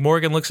then like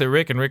Morgan looks at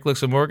Rick and Rick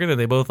looks at Morgan, and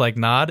they both like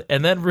nod.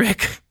 And then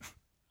Rick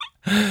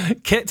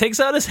takes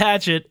out his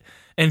hatchet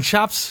and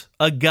chops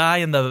a guy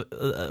in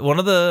the one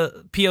of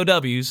the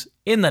POWs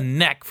in the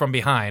neck from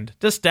behind.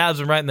 Just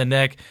stabs him right in the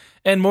neck.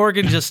 And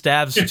Morgan just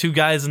stabs two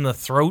guys in the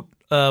throat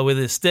with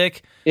his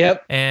stick.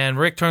 Yep. And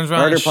Rick turns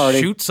around and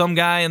shoots some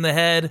guy in the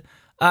head.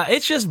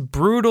 It's just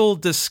brutal,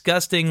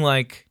 disgusting,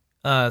 like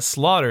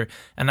slaughter.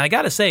 And I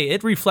gotta say,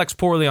 it reflects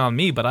poorly on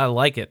me, but I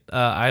like it.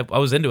 I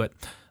was into it.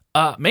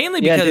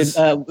 Mainly because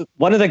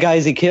one of the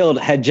guys he killed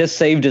had just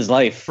saved his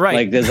life. Right.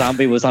 Like the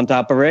zombie was on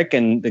top of Rick,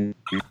 and the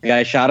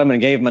guy shot him and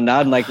gave him a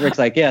nod. And like Rick's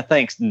like, "Yeah,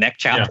 thanks, neck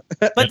chop."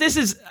 Yeah. But this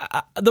is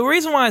the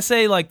reason why I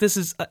say like this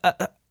is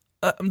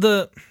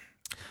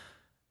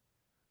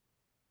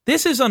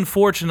This is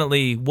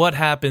unfortunately what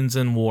happens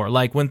in war.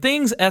 Like when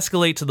things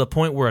escalate to the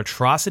point where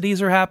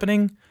atrocities are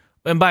happening,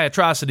 and by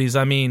atrocities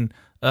I mean,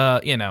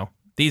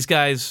 these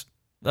guys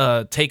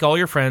take all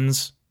your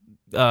friends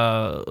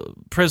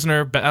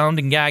prisoner, bound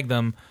and gag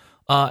them,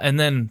 and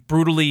then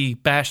brutally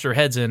bash their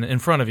heads in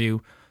front of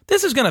you.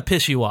 This is gonna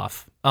piss you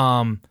off.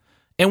 And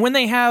when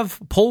they have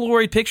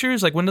Polaroid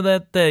pictures, like when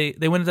they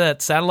went to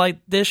that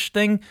satellite dish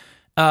thing,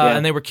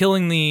 and they were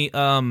killing the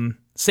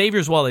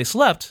saviors while they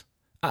slept.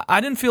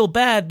 I didn't feel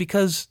bad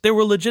because there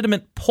were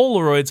legitimate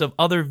Polaroids of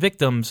other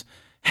victims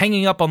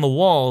hanging up on the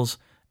walls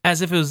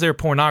as if it was their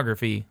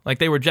pornography. Like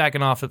they were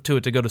jacking off to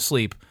it to go to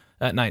sleep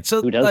at night.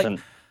 So who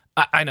doesn't?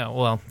 I know.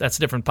 Well, that's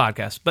a different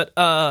podcast. But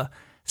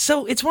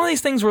so it's one of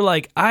these things where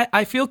like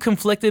I feel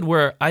conflicted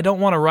where I don't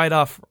want to write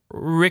off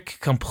Rick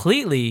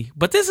completely,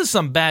 but this is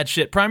some bad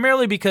shit.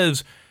 Primarily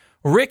because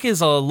Rick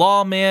is a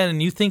lawman,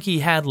 and you think he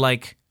had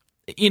like,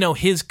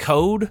 his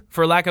code,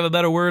 for lack of a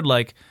better word,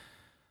 like.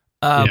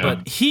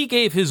 But he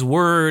gave his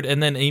word,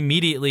 and then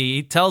immediately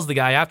he tells the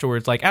guy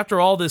afterwards, like, after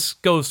all this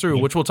goes through,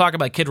 which we'll talk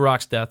about Kid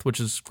Rock's death, which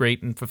is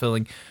great and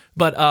fulfilling.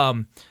 But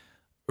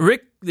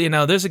Rick,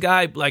 there's a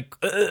guy like,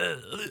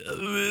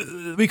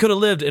 we could have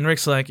lived. And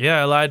Rick's like, yeah,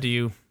 I lied to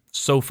you.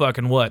 So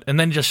fucking what? And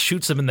then just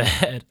shoots him in the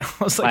head. I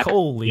was like,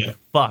 holy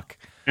fuck.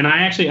 And I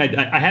actually,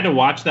 I had to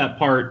watch that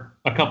part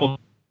a couple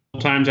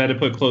times. I had to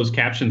put closed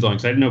captions on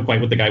because I didn't know quite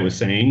what the guy was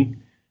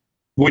saying.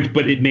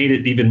 But it made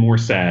it even more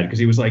sad because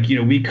he was like,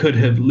 we could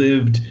have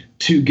lived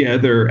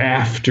together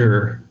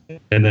after,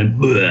 and then,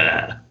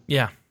 bleh.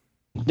 Yeah.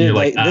 Dude,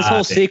 like this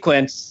whole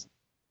sequence,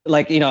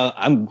 like,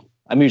 I'm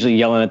usually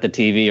yelling at the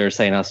TV or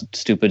saying how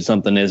stupid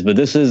something is, but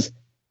this is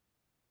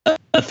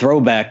a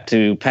throwback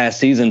to past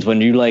seasons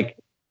when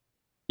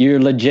you're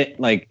legit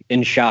like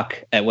in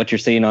shock at what you're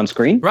seeing on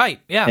screen.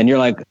 Right. Yeah. And you're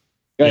like,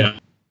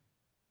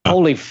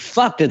 holy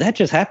fuck, did that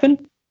just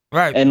happen?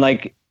 Right. And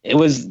like, it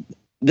was.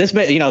 This,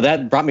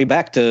 that brought me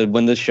back to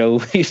when this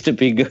show used to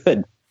be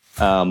good.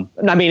 I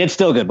mean, it's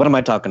still good. What am I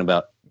talking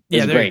about?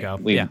 It's great. You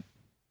go.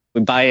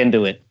 We buy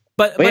into it.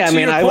 But yeah, I to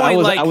mean, your I point,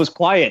 was like, I was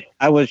quiet.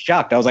 I was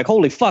shocked. I was like,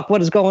 "Holy fuck,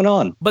 what is going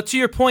on?" But to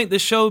your point,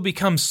 this show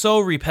becomes so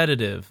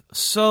repetitive,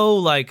 so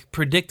like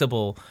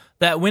predictable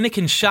that when it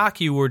can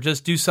shock you or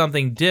just do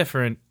something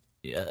different,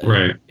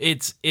 Right.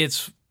 it's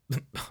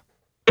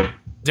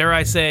dare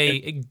I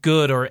say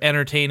good or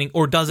entertaining,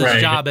 or does its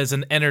Right. job as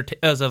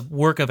as a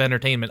work of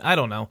entertainment. I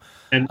don't know.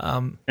 And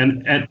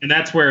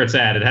that's where it's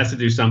at. It has to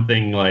do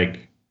something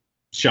like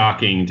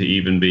shocking to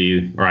even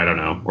be, or I don't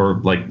know,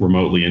 or like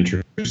remotely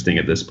interesting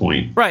at this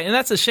point. Right, and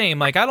that's a shame.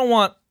 Like, I don't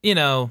want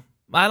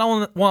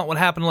what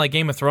happened to like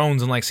Game of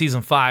Thrones in like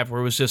season 5,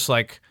 where it was just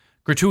like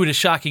gratuitous,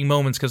 shocking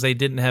moments because they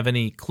didn't have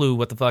any clue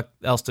what the fuck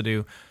else to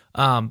do.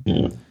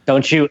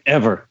 Don't you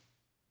ever?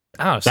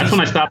 I don't know, That's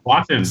when I stopped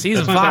watching.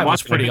 Season That's when I 5 stopped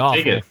was watching. pretty I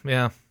couldn't take awful. it.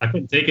 Yeah, I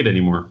couldn't take it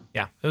anymore.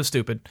 yeah, it was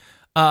stupid.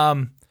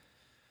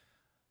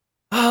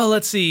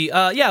 Let's see.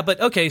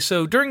 But okay.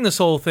 So during this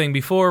whole thing,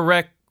 before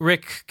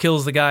Rick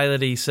kills the guy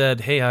that he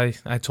said, "Hey,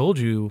 I told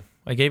you,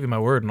 I gave you my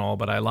word and all,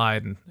 but I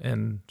lied,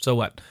 and so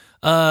what?"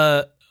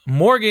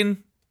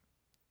 Morgan,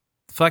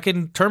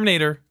 fucking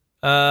Terminator,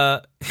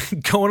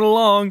 going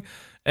along,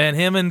 and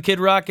him and Kid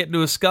Rock get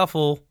into a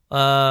scuffle,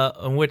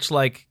 in which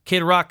like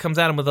Kid Rock comes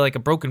at him with like a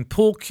broken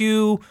pool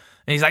cue,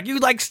 and he's like, "You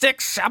like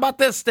sticks? How about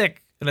this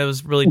stick?" And it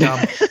was really dumb.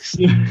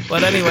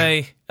 But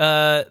anyway,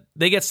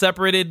 they get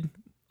separated.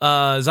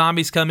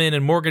 Zombies come in,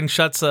 and Morgan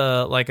shuts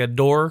a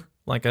door,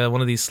 like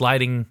one of these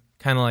sliding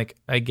kind of like,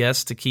 I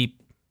guess, to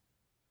keep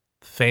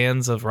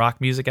fans of rock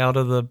music out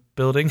of the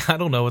building. I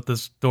don't know what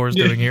this door is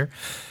doing here.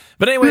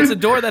 But anyway, it's a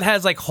door that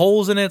has like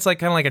holes in it. It's like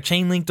kind of like a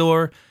chain link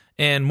door,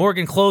 and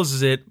Morgan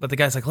closes it, but the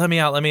guy's like, let me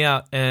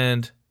out.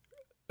 And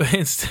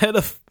instead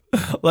of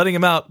letting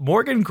him out,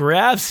 Morgan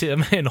grabs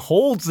him and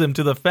holds him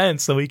to the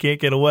fence so he can't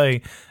get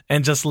away,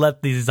 and just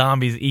let these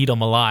zombies eat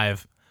him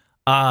alive.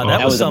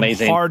 That was some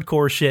amazing.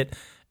 hardcore shit.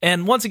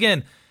 And once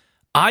again,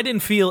 I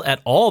didn't feel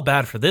at all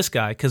bad for this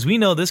guy, because we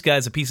know this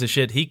guy's a piece of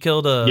shit. He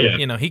killed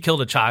he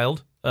killed a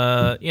child.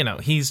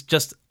 He's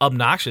just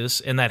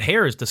obnoxious, and that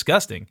hair is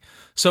disgusting.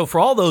 So for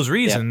all those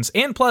reasons,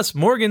 and plus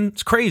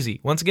Morgan's crazy.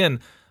 Once again,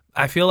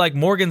 I feel like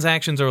Morgan's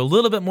actions are a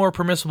little bit more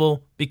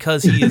permissible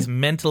because he is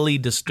mentally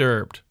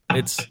disturbed.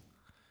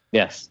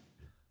 Yes.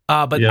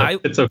 But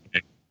it's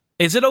okay.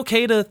 Is it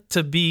okay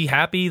to be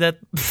happy that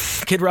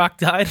Kid Rock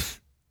died?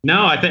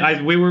 No, I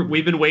think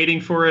we've been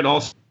waiting for it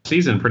all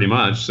season pretty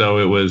much. So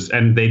it was,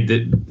 and they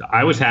did.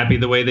 I was happy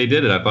the way they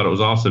did it. I thought it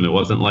was awesome. It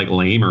wasn't like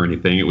lame or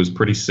anything. It was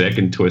pretty sick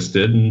and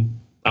twisted, and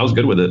I was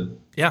good with it.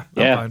 Yeah,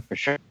 fine. For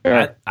sure.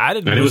 I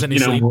didn't lose any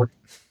sleep.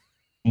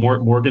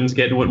 Morgan's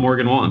getting what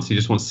Morgan wants. He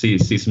just wants to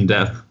see some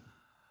death.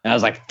 I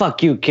was like,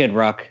 "Fuck you, Kid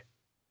Rock."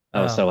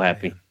 I was so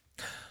happy. Man.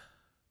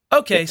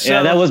 Okay, so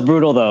yeah, that was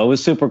brutal though. It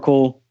was super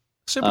cool.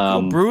 Super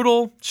cool,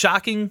 brutal,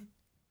 shocking.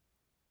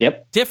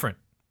 Yep, different.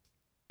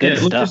 Good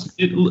stuff.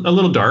 A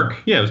little dark.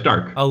 Yeah, it was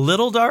dark. A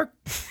little dark.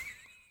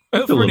 A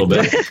little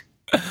bit.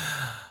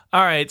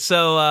 All right,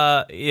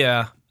 so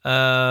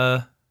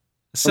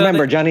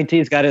Remember, Johnny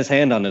T's got his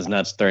hand on his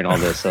nuts during all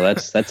this, so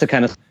that's the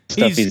kind of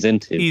stuff he's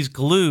into. He's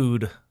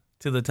glued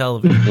to the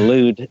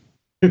television.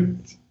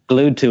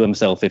 Glued to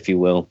himself, if you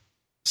will.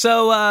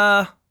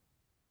 So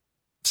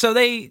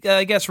they,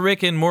 I guess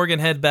Rick and Morgan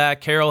head back.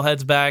 Carol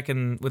heads back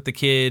and with the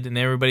kid, and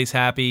everybody's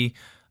happy.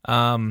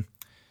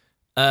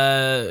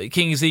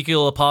 King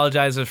Ezekiel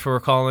apologizes for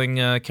calling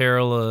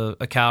Carol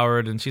a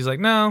coward, and she's like,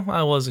 "No,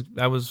 I was a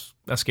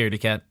scaredy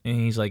cat." And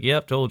he's like,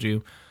 "Yep, told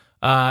you."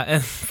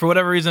 And for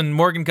whatever reason,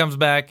 Morgan comes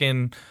back,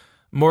 and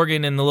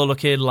Morgan and the little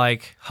kid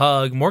like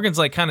hug. Morgan's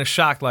like kind of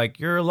shocked, like,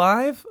 "You're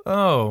alive?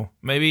 Oh,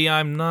 maybe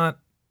I'm not.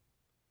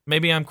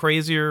 Maybe I'm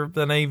crazier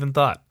than I even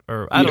thought."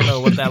 Or I don't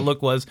know what that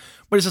look was,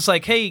 but it's just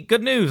like, "Hey,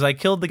 good news! I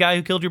killed the guy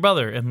who killed your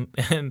brother." And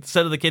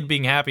instead of the kid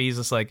being happy, he's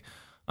just like,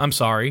 "I'm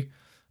sorry."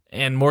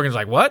 And Morgan's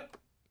like, "What?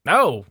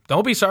 No,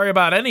 don't be sorry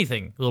about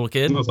anything, little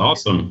kid." That was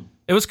awesome.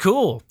 It was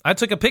cool. I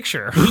took a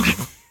picture.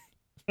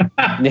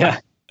 Yeah.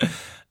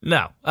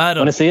 No, I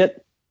don't. Want to see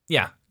it?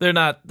 Yeah, they're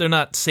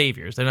not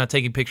saviors. They're not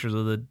taking pictures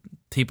of the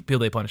people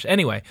they punish.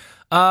 Anyway,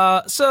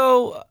 and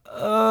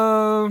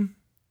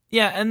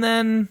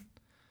then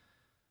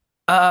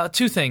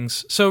two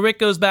things. So Rick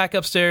goes back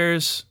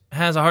upstairs,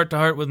 has a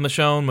heart-to-heart with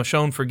Michonne.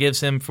 Michonne forgives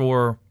him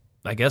for,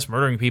 I guess,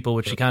 murdering people,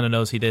 which she kind of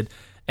knows he did.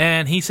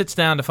 And he sits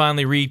down to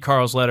finally read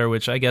Carl's letter,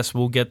 which I guess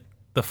we'll get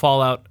the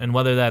fallout and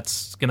whether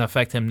that's going to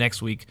affect him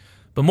next week.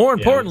 But more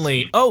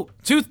importantly,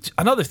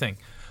 another thing.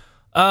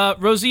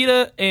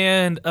 Rosita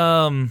and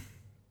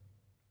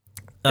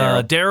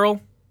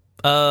Daryl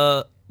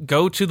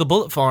go to the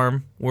bullet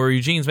farm where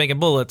Eugene's making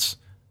bullets,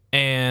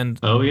 and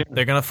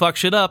they're going to fuck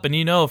shit up. And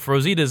if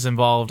Rosita's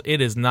involved, it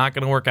is not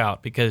going to work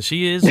out because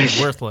she is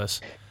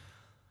worthless.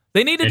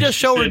 They need to just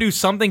show her do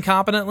something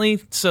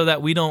competently so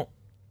that we don't,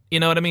 you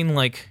know what I mean?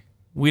 Like,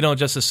 we don't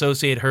just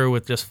associate her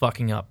with just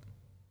fucking up.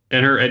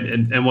 And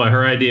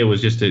her idea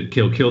was just to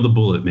kill the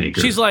bullet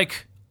maker. She's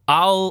like,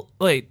 I'll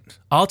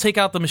take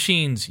out the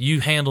machines,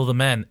 you handle the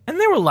men. And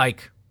they were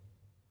like,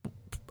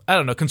 I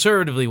don't know,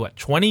 conservatively,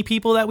 20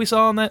 people that we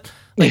saw on that?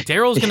 Like,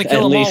 Daryl's going to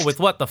kill them all with,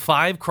 the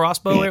 5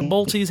 crossbow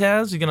bolts he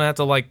has? You're going to have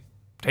to,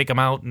 take them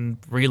out and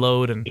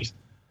reload and...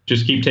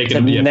 Just keep taking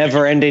them. It's a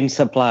never-ending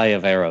supply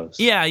of arrows.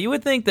 Yeah, you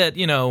would think that,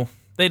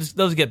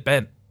 those get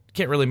bent.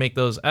 Can't really make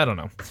those, I don't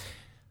know.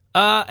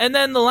 And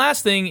then the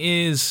last thing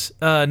is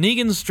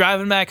Negan's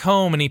driving back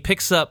home, and he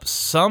picks up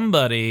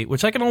somebody,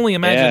 which I can only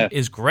imagine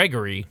is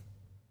Gregory.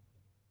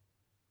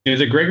 Is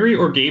it Gregory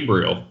or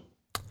Gabriel?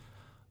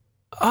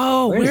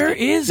 Oh, where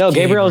is No,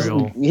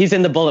 Gabriel? He's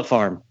in the bullet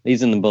farm.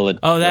 He's in the bullet.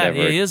 Oh,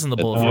 he is in the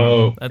bullet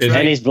farm. That's right.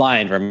 And he's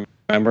blind,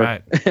 remember?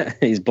 Right.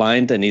 He's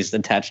blind, and he's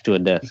attached to a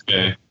desk.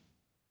 Okay.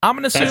 I'm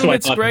going to assume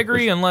it's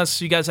Gregory,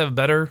 unless you guys have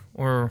better,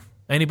 or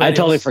anybody I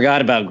totally else.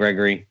 forgot about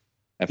Gregory.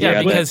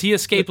 Because he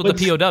escaped with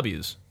the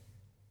POWs.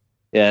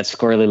 Yeah, that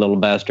squirrely little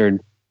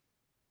bastard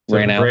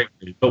ran out.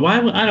 Gregory. But why?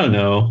 I don't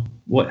know.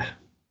 What?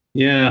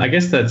 Yeah, I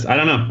guess that's... I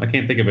don't know. I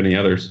can't think of any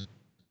others.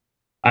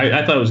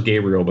 I thought it was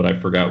Gabriel, but I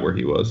forgot where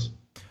he was.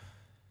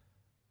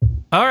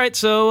 All right,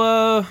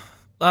 so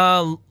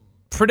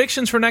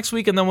predictions for next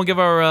week, and then we'll give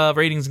our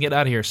ratings and get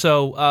out of here.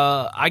 So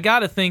I got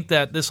to think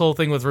that this whole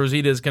thing with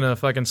Rosita is going to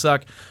fucking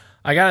suck.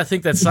 I got to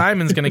think that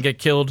Simon's going to get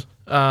killed.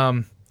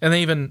 And then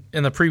even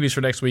in the previews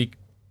for next week,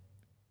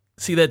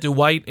 see that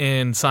Dwight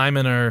and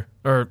Simon or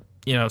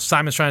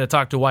Simon's trying to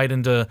talk Dwight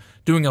into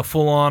doing a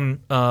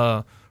full-on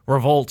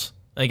revolt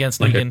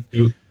against Negan.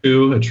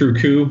 A true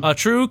coup. A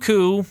true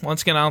coup.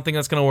 Once again, I don't think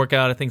that's going to work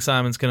out. I think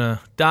Simon's going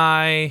to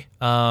die.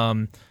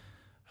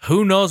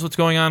 Who knows what's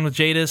going on with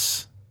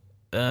Jadis?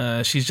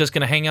 She's just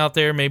going to hang out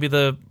there. Maybe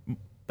the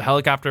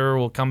helicopter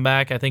will come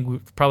back. I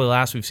think probably the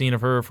last we've seen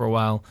of her for a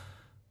while.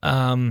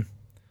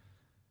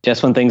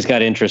 Just when things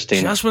got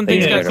interesting. Just when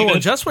things got cool.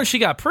 Just when she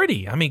got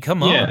pretty. I mean,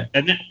 come on. Yeah,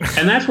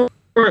 and that's where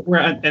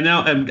and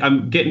now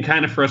I'm getting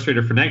kind of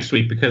frustrated for next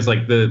week because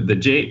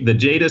the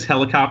Jadis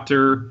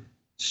helicopter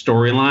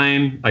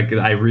storyline,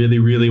 I really,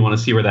 really want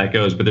to see where that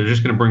goes, but they're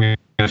just going to bring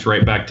us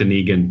right back to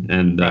Negan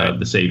and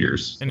the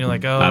Saviors. And you're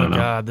like, oh,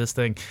 God, this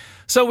thing.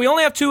 So we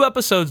only have 2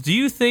 episodes. Do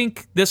you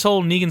think this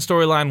whole Negan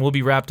storyline will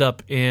be wrapped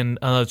up in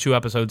 2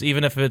 episodes,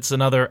 even if it's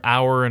another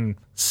hour and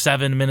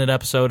 7-minute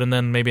episode and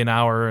then maybe an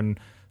hour and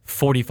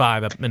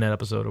 45-minute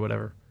episode or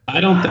whatever?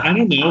 I don't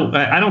know.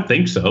 I don't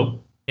think so.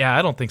 Yeah,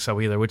 I don't think so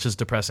either, which is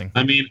depressing.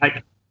 I mean,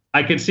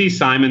 I could see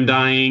Simon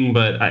dying,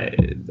 but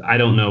I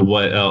don't know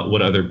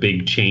what other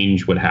big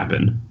change would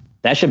happen.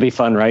 That should be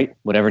fun, right?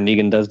 Whatever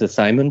Negan does to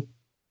Simon.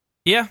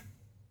 Yeah,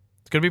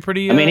 it's gonna be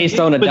pretty. I mean, he's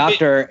throwing a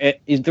doctor.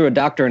 He threw a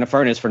doctor in a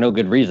furnace for no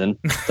good reason.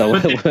 So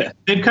they've kind of,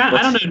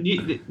 I don't know.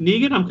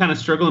 Negan, I'm kind of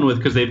struggling with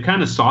because they've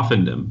kind of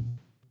softened him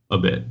a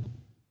bit.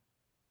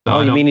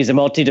 So you mean he's a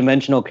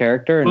multi-dimensional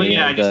character? Well,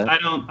 yeah. I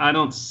don't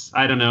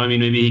know. I mean,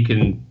 maybe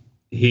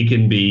he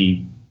can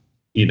be.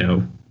 I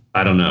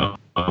don't know.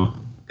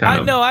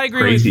 I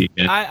agree crazy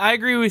with. I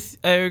agree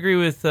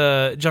with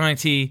Johnny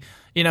T.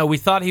 We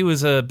thought he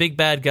was a big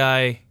bad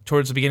guy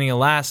towards the beginning of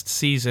last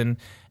season,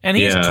 and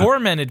he's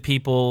tormented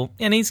people,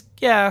 and he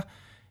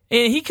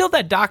killed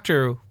that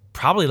doctor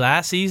probably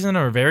last season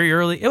or very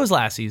early. It was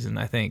last season,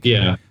 I think.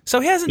 Yeah. So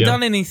he hasn't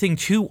done anything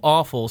too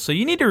awful. So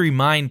you need to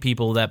remind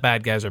people that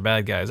bad guys are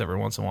bad guys every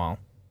once in a while.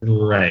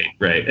 Right.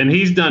 And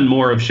he's done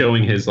more of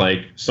showing his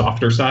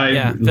softer side,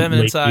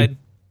 feminine side.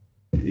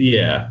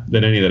 Yeah,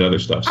 than any of that other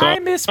stuff. So, I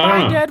miss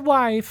my dead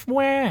wife.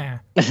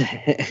 Where? Oh,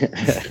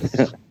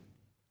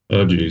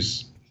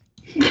 jeez.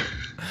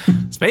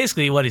 It's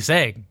basically what he's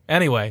saying.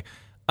 Anyway,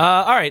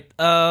 all right.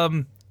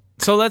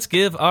 So let's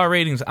give our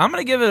ratings. I'm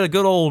going to give it a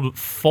good old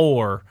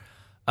 4.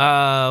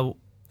 I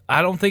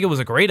don't think it was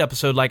a great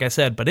episode, like I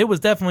said, but it was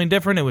definitely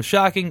different. It was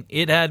shocking.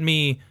 It had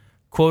me,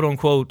 quote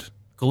unquote,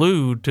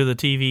 glued to the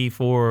TV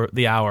for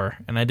the hour,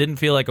 and I didn't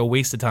feel like a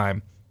waste of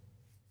time.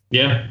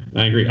 Yeah,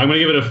 I agree. I'm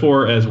going to give it a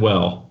 4 as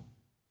well.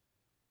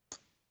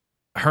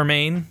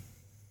 Hermaine?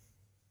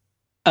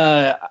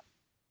 I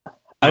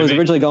was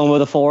originally going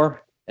with a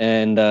 4,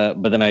 and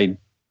but then I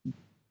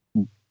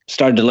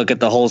started to look at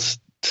the whole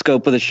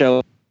scope of the show,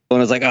 and I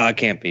was like, oh, it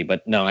can't be.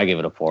 But no, I give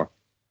it a 4.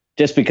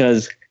 Just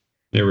because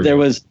there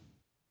was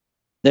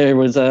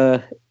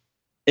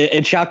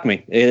it shocked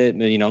me.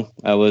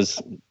 I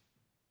was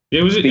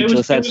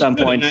speechless at some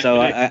point,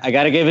 so I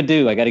got to give it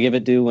due. I got to give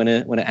it due when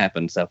it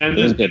happened. So it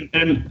was good.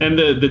 And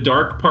the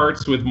dark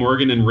parts with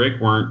Morgan and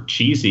Rick weren't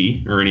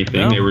cheesy or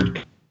anything.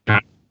 No.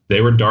 They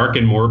were dark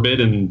and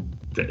morbid, and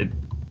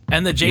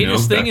the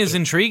Jadis thing is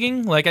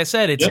intriguing. Like I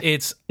said,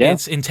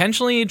 it's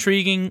intentionally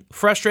intriguing.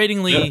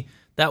 Frustratingly,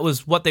 that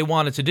was what they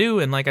wanted to do,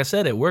 and like I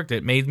said, it worked.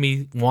 It made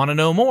me want to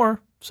know more.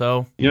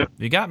 So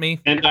you got me.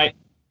 And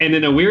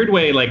in a weird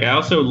way, I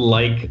also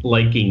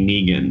liking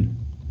Negan.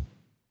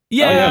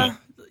 Yeah.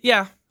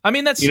 Yeah, I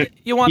mean that's you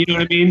know what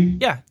I mean.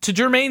 Yeah, to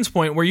Jermaine's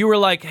point, where you were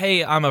like,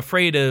 "Hey, I'm not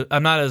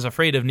as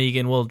afraid of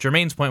Negan." Well,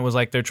 Jermaine's point was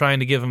they're trying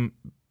to give him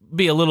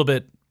be a little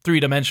bit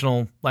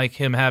 3-dimensional, like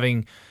him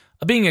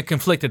being a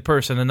conflicted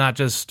person and not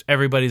just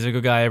everybody's a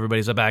good guy,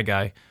 everybody's a bad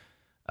guy.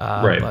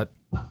 Right. But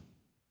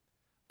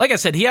like I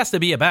said, he has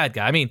to be a bad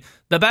guy. I mean,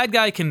 the bad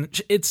guy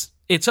it's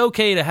it's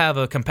okay to have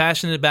a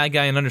compassionate bad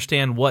guy and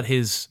understand what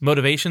his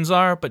motivations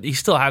are, but he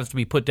still has to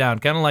be put down.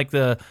 Kind of like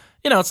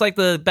it's like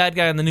the bad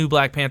guy in the new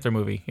Black Panther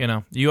movie.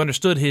 You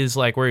understood his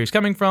like where he's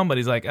coming from, but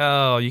he's like,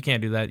 oh, you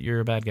can't do that. You're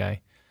a bad guy.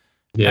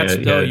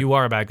 No, you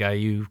are a bad guy.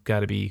 You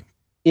got to be.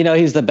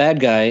 He's the bad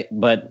guy,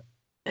 but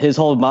his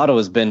whole motto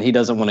has been he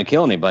doesn't want to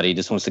kill anybody. He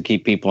just wants to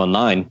keep people in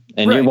line.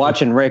 And You're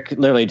watching Rick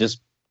literally just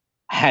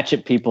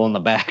hatchet people in the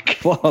back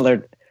while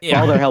they're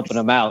helping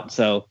him out.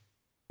 So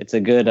it's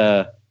a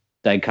good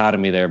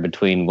dichotomy there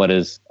between what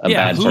is a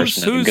bad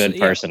person and a good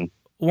person.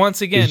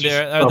 Once again,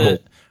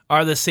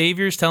 are the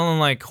saviors telling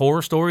like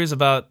horror stories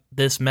about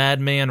this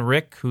madman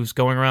Rick who's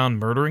going around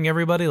murdering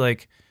everybody?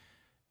 Like,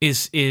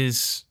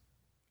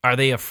 are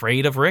they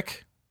afraid of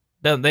Rick?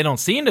 They don't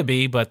seem to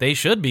be, but they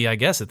should be, I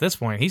guess, at this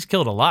point. He's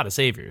killed a lot of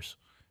saviors.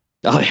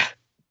 Oh yeah,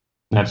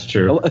 that's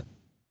true.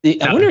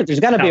 I wonder if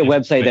there's got to be a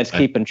website that's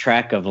keeping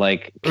track of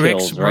like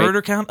kills, Rick's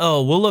murder count.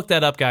 Oh, we'll look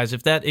that up, guys.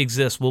 If that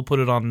exists, we'll put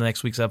it on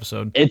next week's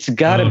episode. It's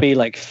got to be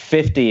like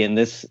 50 in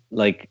this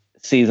like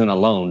season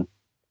alone.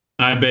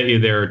 I bet you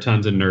there are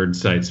tons of nerd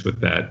sites with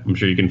that. I'm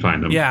sure you can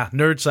find them. Yeah,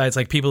 nerd sites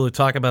like people who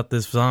talk about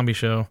this zombie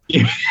show.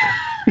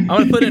 I'm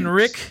gonna put in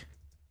Rick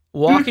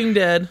Walking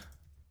Dead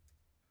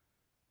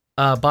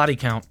body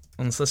count.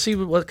 Let's see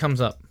what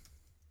comes up.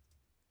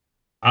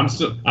 I'm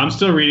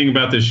still reading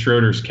about this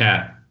Schroeder's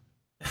cat.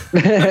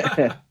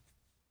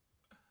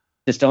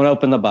 Just don't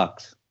open the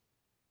box.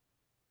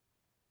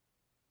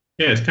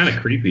 Yeah, it's kind of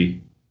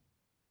creepy.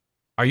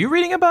 Are you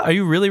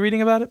really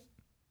reading about it?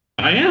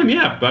 I am,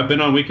 yeah. I've been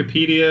on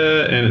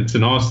Wikipedia, and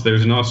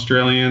there's an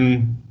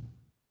Australian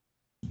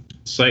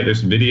site.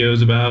 There's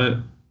videos about it.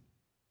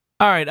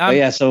 All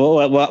right.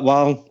 So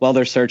while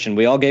they're searching,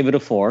 we all gave it a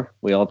 4.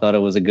 We all thought it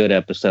was a good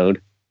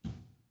episode.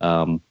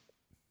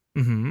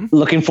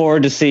 Looking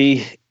forward to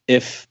see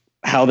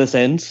how this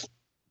ends.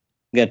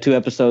 We got 2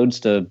 episodes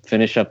to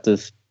finish up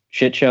this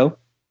shit show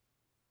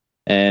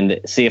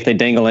and see if they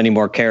dangle any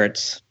more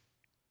carrots.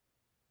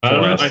 I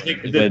don't know.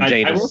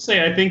 I will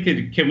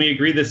say, can we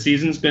agree this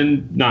season's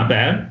been not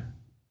bad?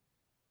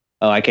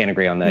 Oh, I can't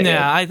agree on that.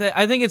 Yeah,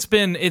 I think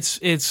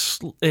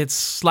it's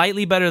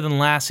slightly better than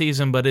last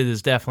season, but it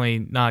is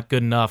definitely not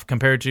good enough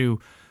compared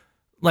to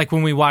like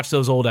when we watched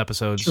those old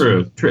episodes.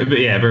 True.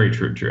 Yeah, very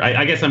true.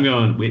 I guess I'm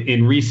going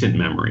in recent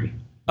memory.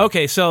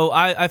 Okay, so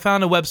I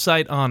found a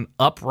website on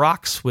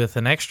UpRocks with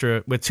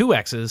 2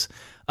 X's,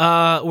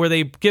 where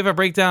they give a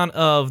breakdown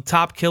of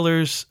top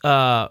killers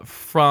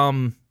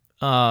from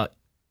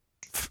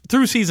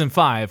through season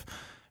 5.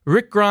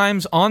 Rick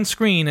Grimes on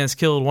screen has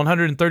killed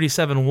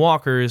 137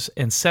 walkers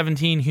and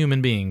 17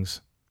 human beings.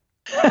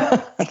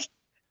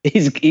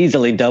 He's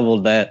easily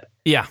doubled that.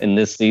 Yeah, in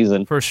this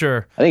season for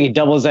sure. I think he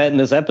doubles that in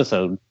this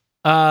episode.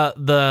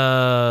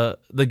 The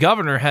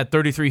governor had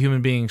 33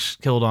 human beings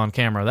killed on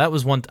camera. That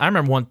was one. I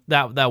remember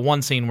that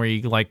one scene where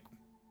he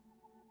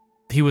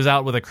was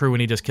out with a crew and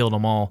he just killed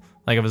them all,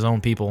 like of his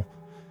own people.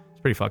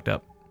 It's pretty fucked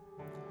up.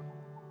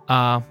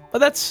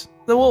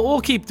 But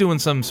we'll keep doing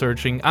some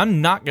searching.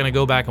 I'm not gonna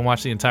go back and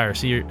watch the entire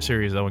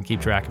series though and keep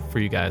track for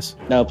you guys.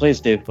 No,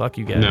 please do. Fuck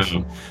you guys.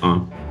 No.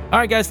 All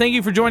right, guys. Thank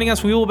you for joining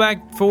us. We will be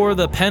back for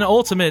the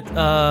penultimate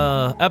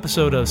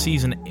episode of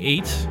season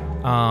 8.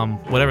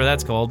 Whatever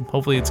that's called.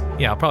 Hopefully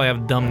I'll probably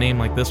have a dumb name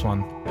like this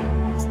one.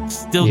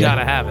 Still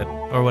gotta have it,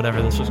 or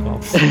whatever this was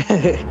called.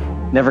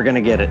 Never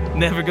gonna get it.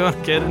 Never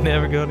gonna get it.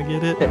 Never gonna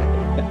get it.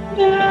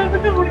 Never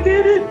gonna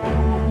get it.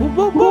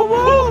 Whoa, whoa,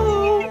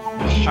 whoa.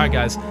 All right,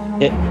 guys.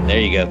 There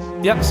you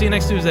go. Yep. See you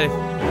next Tuesday.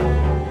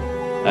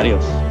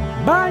 Adios.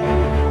 Bye.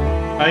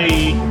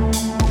 Bye.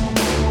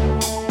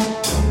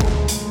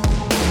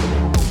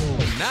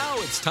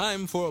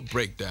 Time for a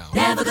breakdown.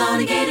 Never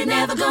gonna get it,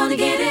 never gonna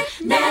get it,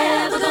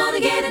 never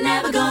gonna get it,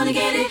 never gonna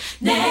get it,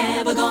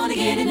 never gonna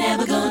get it,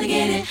 never gonna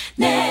get it,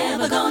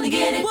 never gonna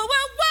get it, whoa,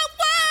 whoa, whoa,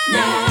 whoa.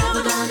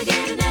 Never gonna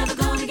get it, never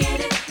gonna get it.